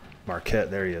 Marquette,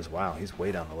 there he is. Wow, he's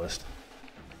way down the list.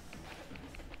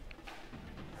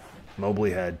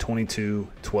 Mobley had 22,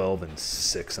 12, and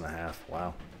 6.5.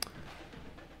 Wow.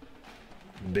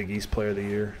 Big East Player of the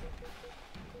Year.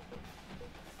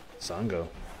 Songo.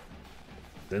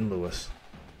 Then Lewis.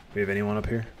 We have anyone up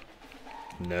here?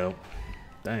 No.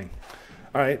 Dang.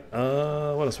 All right.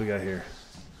 What else we got here?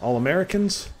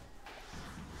 All-Americans.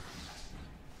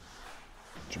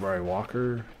 Jabari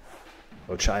Walker.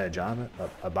 Ochai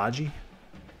Abaji.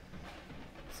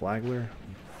 Flagler.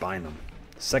 Bynum.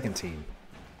 Second team.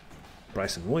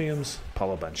 Bryson Williams.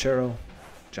 Paulo Banchero.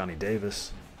 Johnny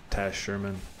Davis. Taz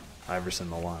Sherman. Iverson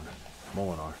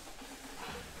Molinar.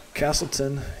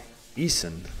 Castleton.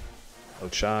 Eason.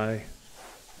 Ochai.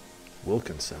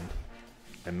 Wilkinson.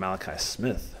 And Malachi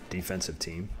Smith. Defensive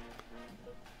team.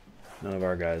 None of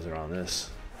our guys are on this.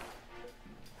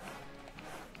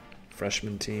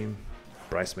 Freshman team.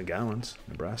 Bryce McGowan's,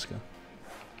 Nebraska.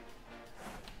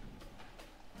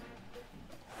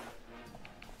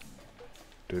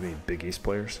 Do we need Big East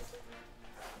players?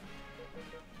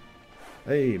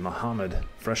 Hey, Muhammad,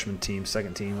 freshman team,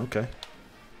 second team, okay.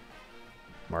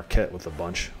 Marquette with a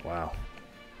bunch, wow.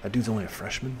 That dude's only a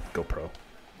freshman? Go pro.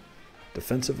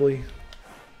 Defensively?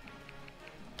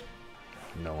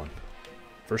 No one.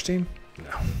 First team?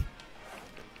 No.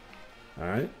 All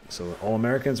right, so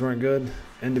All-Americans weren't good.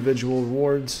 Individual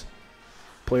awards.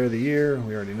 Player of the Year,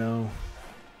 we already know.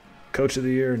 Coach of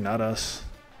the Year, not us.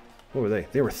 What were they?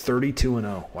 They were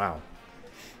 32-0. Wow.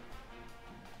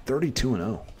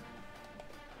 32-0.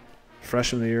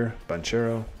 Freshman of the Year,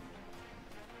 Banchero.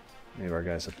 Any of our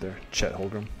guys up there. Chet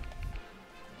Holmgren.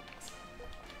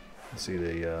 Let's see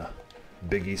the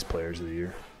Big East players of the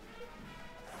year.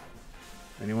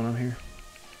 Anyone on here?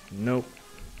 Nope.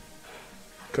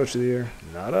 Coach of the year?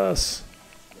 Not us.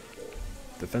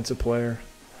 Defensive player?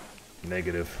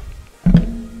 Negative.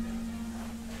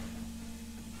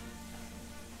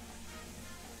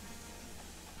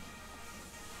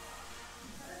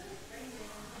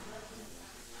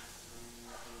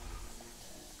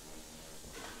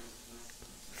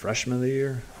 Freshman of the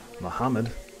year?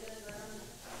 Muhammad.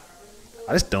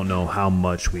 I just don't know how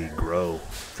much we grow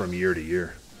from year to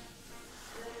year.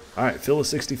 All right, Phil is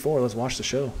 64. Let's watch the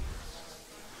show.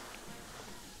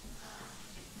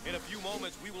 In a few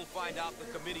moments, we will find out the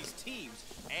committee's teams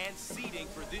and seeding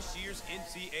for this year's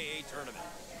NCAA tournament.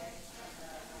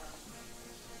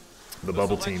 The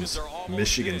bubble teams.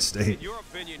 Michigan State. In your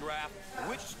opinion, Raph,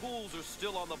 which schools are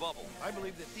still on the bubble? I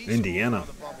believe that these Indiana.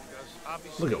 schools are on the bubble, Gus.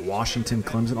 Obviously, Look at Washington,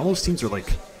 Clemson. All those teams are like,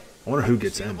 I wonder who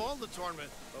gets in. all the tournament,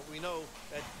 but we know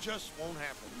that just won't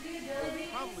happen. We'll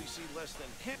probably see less than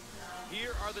 10.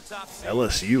 Here are the top seeds.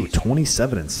 LSU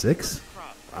 27-6.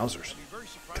 Wowzers. I'd be very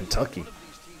surprised Kentucky. if one of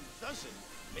these teams doesn't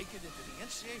make it into the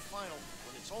NCAA final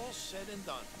when it's all said and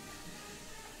done.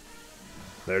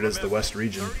 There it is, the West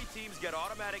region. 30 teams get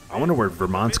automatic I wonder where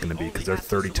Vermont's going to be because they're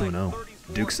 32-0.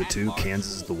 Duke's the 2,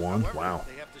 Kansas is the 1. Wow,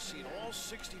 They have to seed all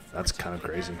 64 that's kind of teams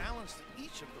crazy. balanced in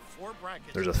each of the 4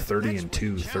 brackets. There's a That's what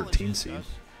 30-2 the 13 challenge is, seed. Gus.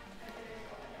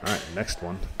 All right, next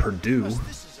one. Purdue, Gus,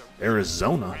 this is a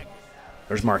Arizona. bracket.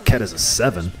 There's Marquette as a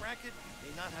 7. Bracket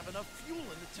may not have enough fuel in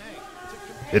the tank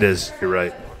to compete. It is, you're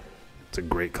right. It's a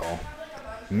great call.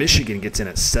 Michigan gets in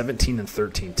at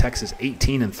 17-13. Texas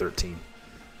 18-13.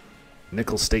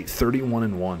 Nicholls State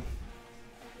 31-1.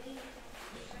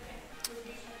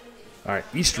 All right,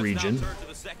 East region. Let's now turn to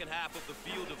the second half of the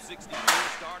field of 64,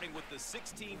 starting with the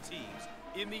 16 teams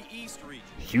in the East region.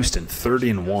 Houston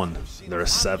 30-1. They're a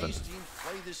 7.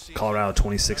 Colorado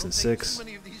 26-6. Too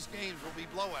many of these games will be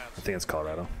blowouts. I think it's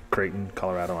Colorado. Creighton,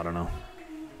 Colorado, I don't know.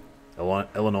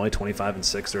 Illinois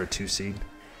 25-6. They're a 2 seed.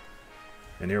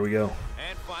 And here we go.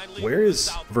 And finally, Where the is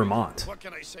South Vermont? What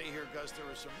can I say here, Gus? There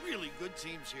are some really good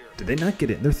teams here. Did they not get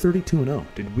in? They're 32-0.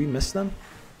 Did we miss them?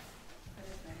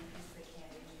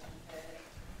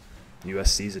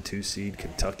 USC's a 2 seed.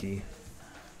 Kentucky.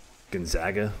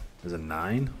 Gonzaga is a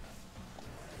 9.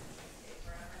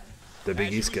 The Big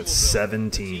As East usual, gets Bill, 7 the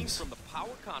teams. from the power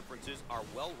conferences are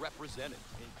well represented.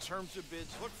 In terms of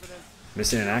bids, look for them.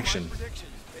 Missing in action.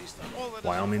 Predictions based on all that is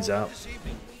Wyoming's unfolding out. this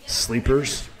evening. Sleepers.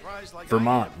 Surprised like I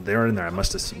Vermont, am. they're in there. I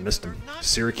must have missed them.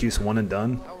 Syracuse 1 and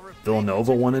done.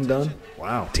 Villanova 1 and done.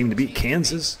 Wow, team to beat.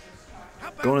 Kansas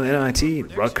going to the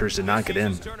NIT. Rutgers did not get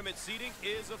in. Tournament seeding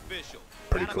is official.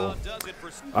 Pretty That cool. about does it for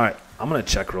All right, I'm going to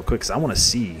check real quick because I want to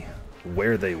see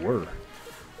where they were.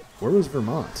 Where was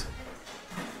Vermont?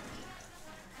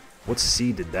 What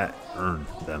seed did that earn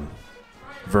them?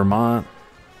 Vermont.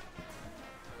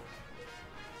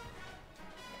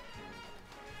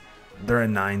 They're a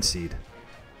 9 seed.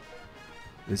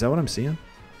 Is that what I'm seeing?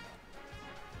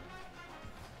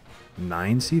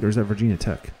 9 seed, or is that Virginia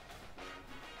Tech?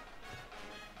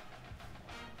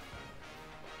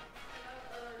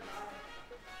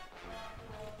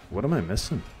 What am I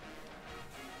missing?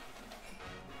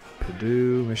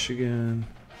 Purdue, Michigan.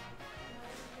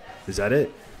 Is that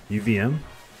it? UVM?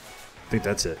 I think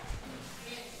that's it.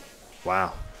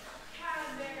 Wow.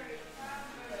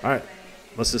 All right.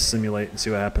 Let's just simulate and see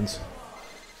what happens.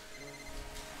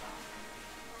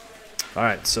 All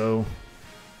right, so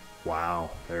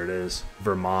wow, there it is.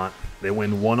 Vermont. They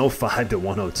win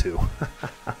 105-102.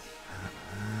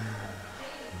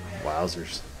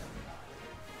 Wowzers.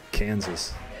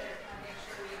 Kansas.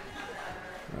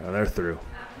 They're through.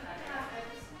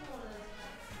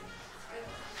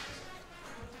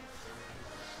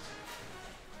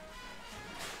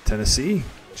 Tennessee.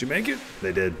 Did you make it?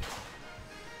 They did.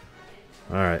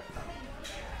 All right.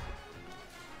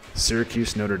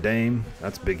 Syracuse, Notre Dame.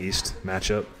 That's Big East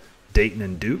matchup. Dayton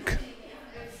and Duke.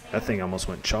 That thing almost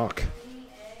went chalk.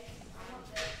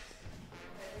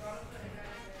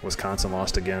 Wisconsin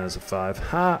lost again as a 5.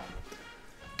 Ha!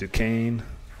 Duquesne.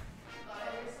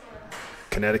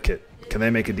 Connecticut. Can they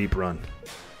make a deep run?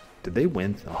 Did they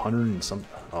win 100 and some?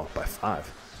 Oh, by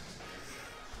 5.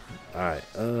 All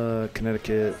right.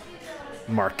 Connecticut.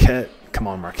 Marquette. Come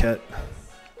on, Marquette.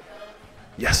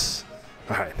 Yes.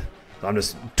 All right. I'm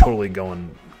just totally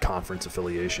going conference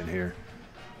affiliation here.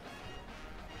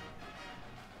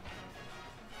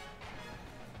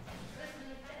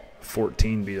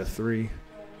 $14 beat a 3.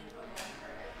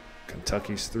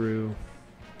 Kentucky's through.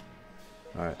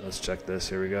 All right, let's check this.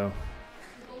 Here we go.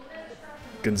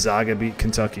 Gonzaga beat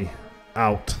Kentucky.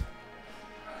 Out.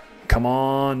 Come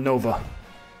on, Nova.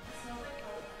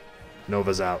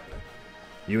 Nova's out.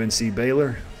 UNC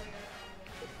Baylor.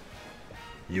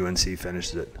 UNC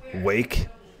finishes it. Wake.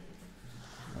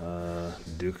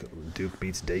 Duke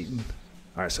beats Dayton.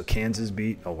 All right, so Kansas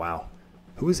beat. Oh, wow.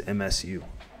 Who is MSU?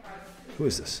 Who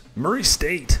is this? Murray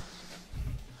State.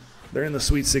 They're in the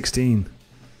Sweet 16.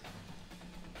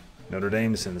 Notre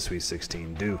Dame's in the Sweet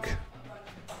 16. Duke.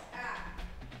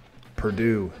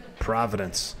 Purdue.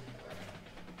 Providence.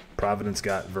 Providence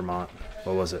got Vermont.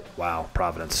 What was it? Wow,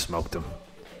 Providence smoked them.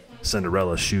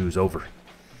 Cinderella shoes over.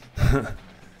 Where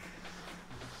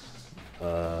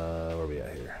are we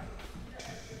at here?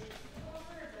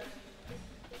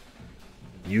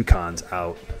 UConn's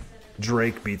out.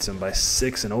 Drake beats them by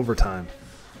 6 in overtime.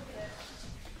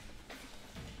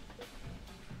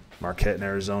 Marquette in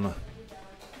Arizona.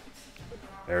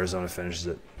 Arizona finishes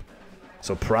it.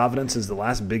 So Providence is the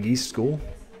last Big East school.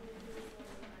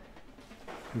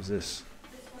 Who's this?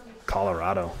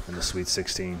 Colorado in the Sweet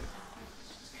 16.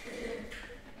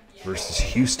 Versus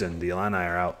Houston. The Illini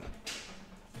are out.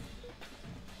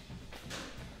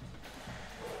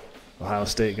 Ohio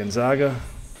State, Gonzaga.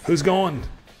 Who's going?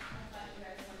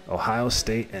 Ohio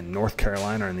State and North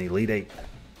Carolina are in the Elite Eight.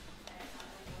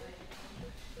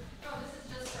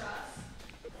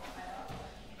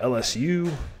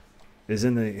 LSU is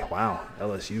in the, wow,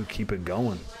 LSU keep it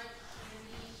going.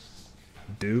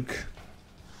 Duke,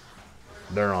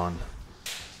 they're on.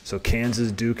 So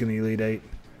Kansas, Duke in the Elite Eight.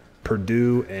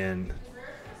 Purdue and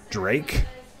Drake.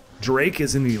 Drake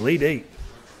is in the Elite Eight.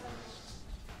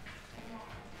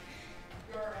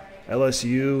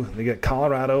 LSU, they get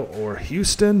Colorado or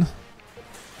Houston.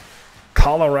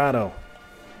 Colorado.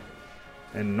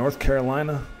 And North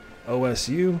Carolina,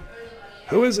 OSU.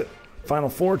 Who is it? Final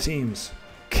 4 teams.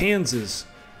 Kansas.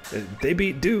 They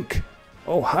beat Duke.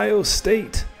 Ohio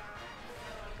State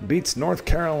beats North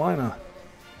Carolina.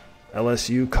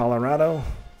 LSU, Colorado.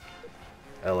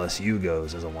 LSU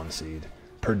goes as a 1 seed.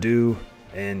 Purdue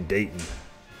and Dayton.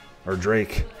 Or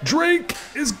Drake. Drake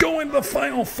is going to the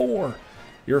Final 4.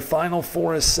 Your Final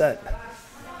 4 is set.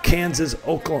 Kansas,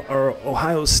 Oklahoma, or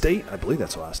Ohio State. I believe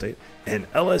that's Ohio State.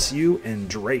 And LSU and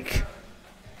Drake.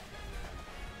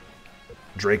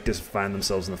 Drake just find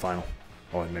themselves in the final.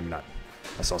 Oh, maybe not.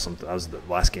 I saw something. That was the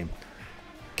last game.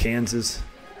 Kansas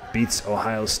beats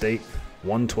Ohio State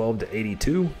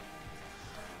 112-82.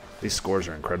 These scores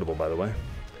are incredible, by the way.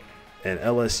 And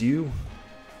LSU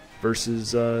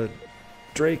versus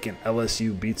Drake, and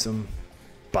LSU beats them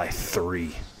by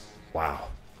 3. Wow.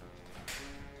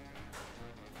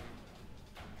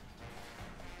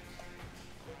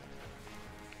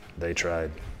 They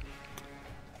tried.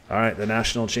 All right, the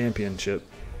national championship.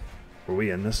 Were we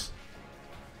in this?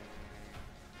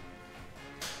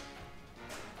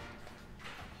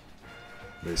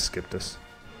 They skipped us.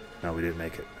 No, we didn't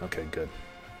make it. Okay, good.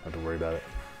 Not to worry about it.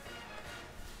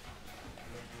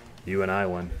 You and I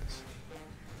won.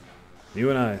 You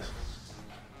and I.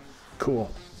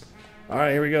 Cool. All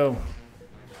right, here we go.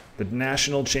 The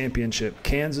national championship.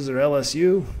 Kansas or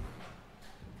LSU?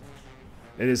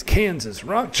 It is Kansas.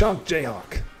 Rock Chalk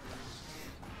Jayhawk.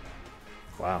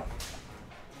 Wow.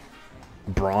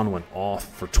 Braun went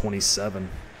off for 27.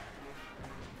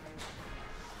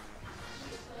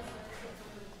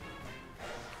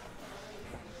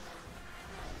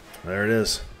 There it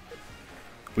is.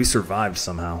 We survived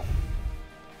somehow.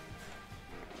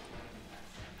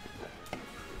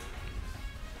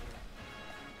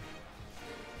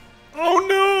 Oh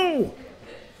no!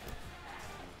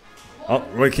 Oh,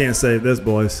 we can't save this,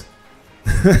 boys.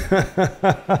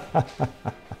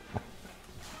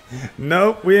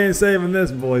 Nope, we ain't saving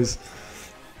this, boys.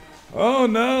 Oh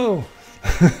no!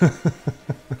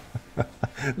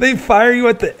 They fire you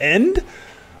at the end?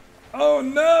 Oh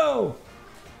no!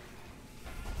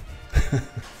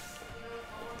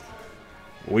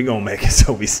 We gonna make it,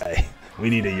 so we say. We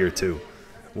need a year 2.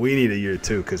 We need a year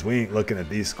 2 because we ain't looking at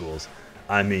these schools.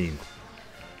 I mean,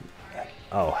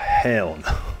 oh hell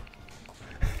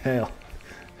no.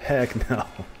 Heck no.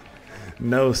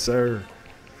 No sir.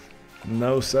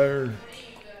 No sir.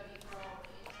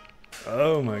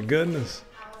 Oh my goodness.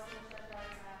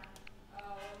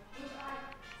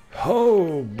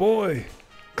 Oh boy.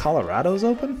 Colorado's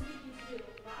open?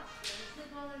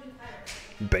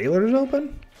 Baylor's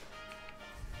open?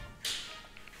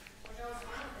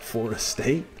 Florida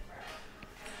State?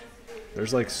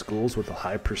 There's like schools with a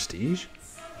high prestige?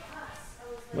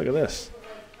 Look at this.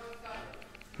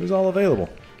 Who's all available?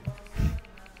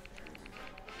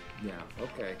 Yeah,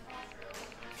 okay.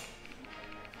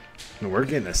 No, we're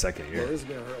getting a second year. Well, this is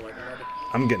gonna hurt like another.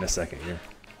 I'm getting a second year.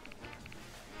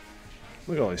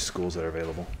 Look at all these schools that are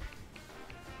available.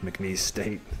 McNeese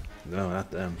State. No,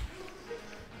 not them.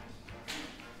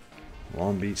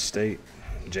 Long Beach State.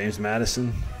 James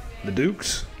Madison. The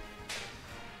Dukes.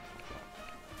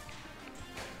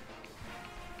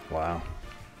 Wow.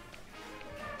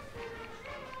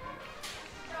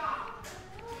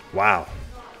 Wow.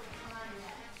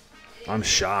 I'm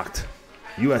shocked.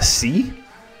 USC?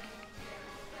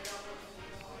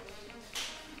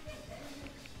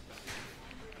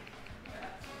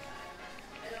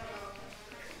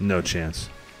 No chance.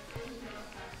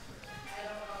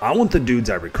 I want the dudes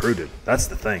I recruited. That's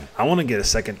the thing. I want to get a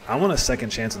second. I want a second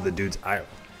chance at the dudes I.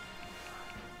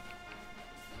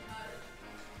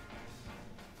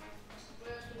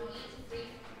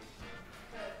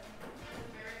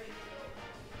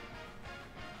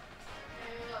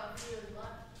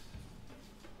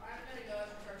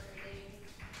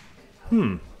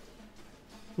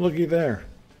 Looky there.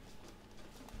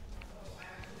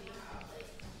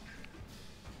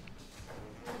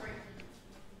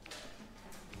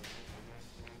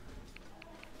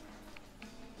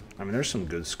 I mean, there's some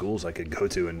good schools I could go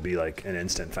to and be like an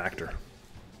instant factor.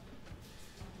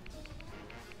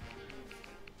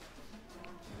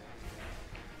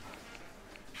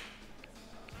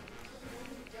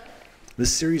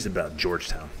 This series is about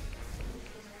Georgetown.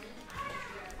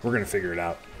 We're going to figure it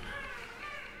out.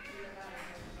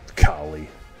 Golly.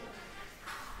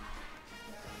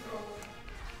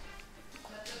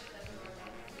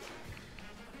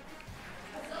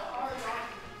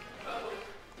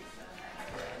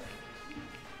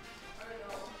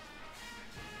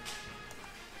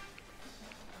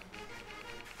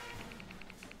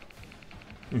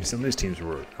 I mean, some of these teams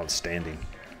were outstanding.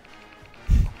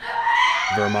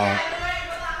 Vermont.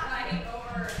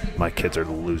 My kids are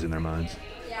losing their minds.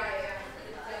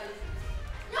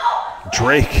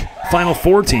 Drake, Final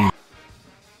Four team.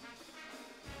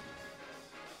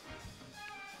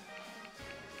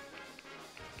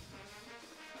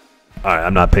 All right,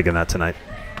 I'm not picking that tonight.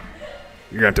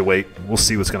 You're gonna have to wait. We'll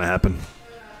see what's gonna happen.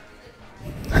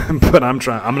 But I'm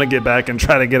gonna get back and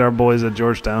try to get our boys at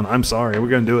Georgetown. I'm sorry, we're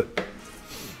gonna do it.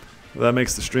 That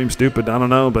makes the stream stupid. I don't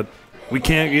know, but we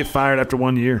can't get fired after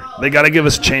 1 year. They got to give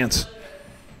us a chance.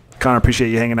 Connor, appreciate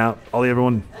you hanging out.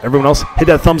 Everyone else, hit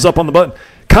that thumbs up on the button.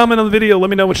 Comment on the video. Let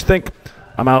me know what you think.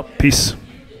 I'm out. Peace.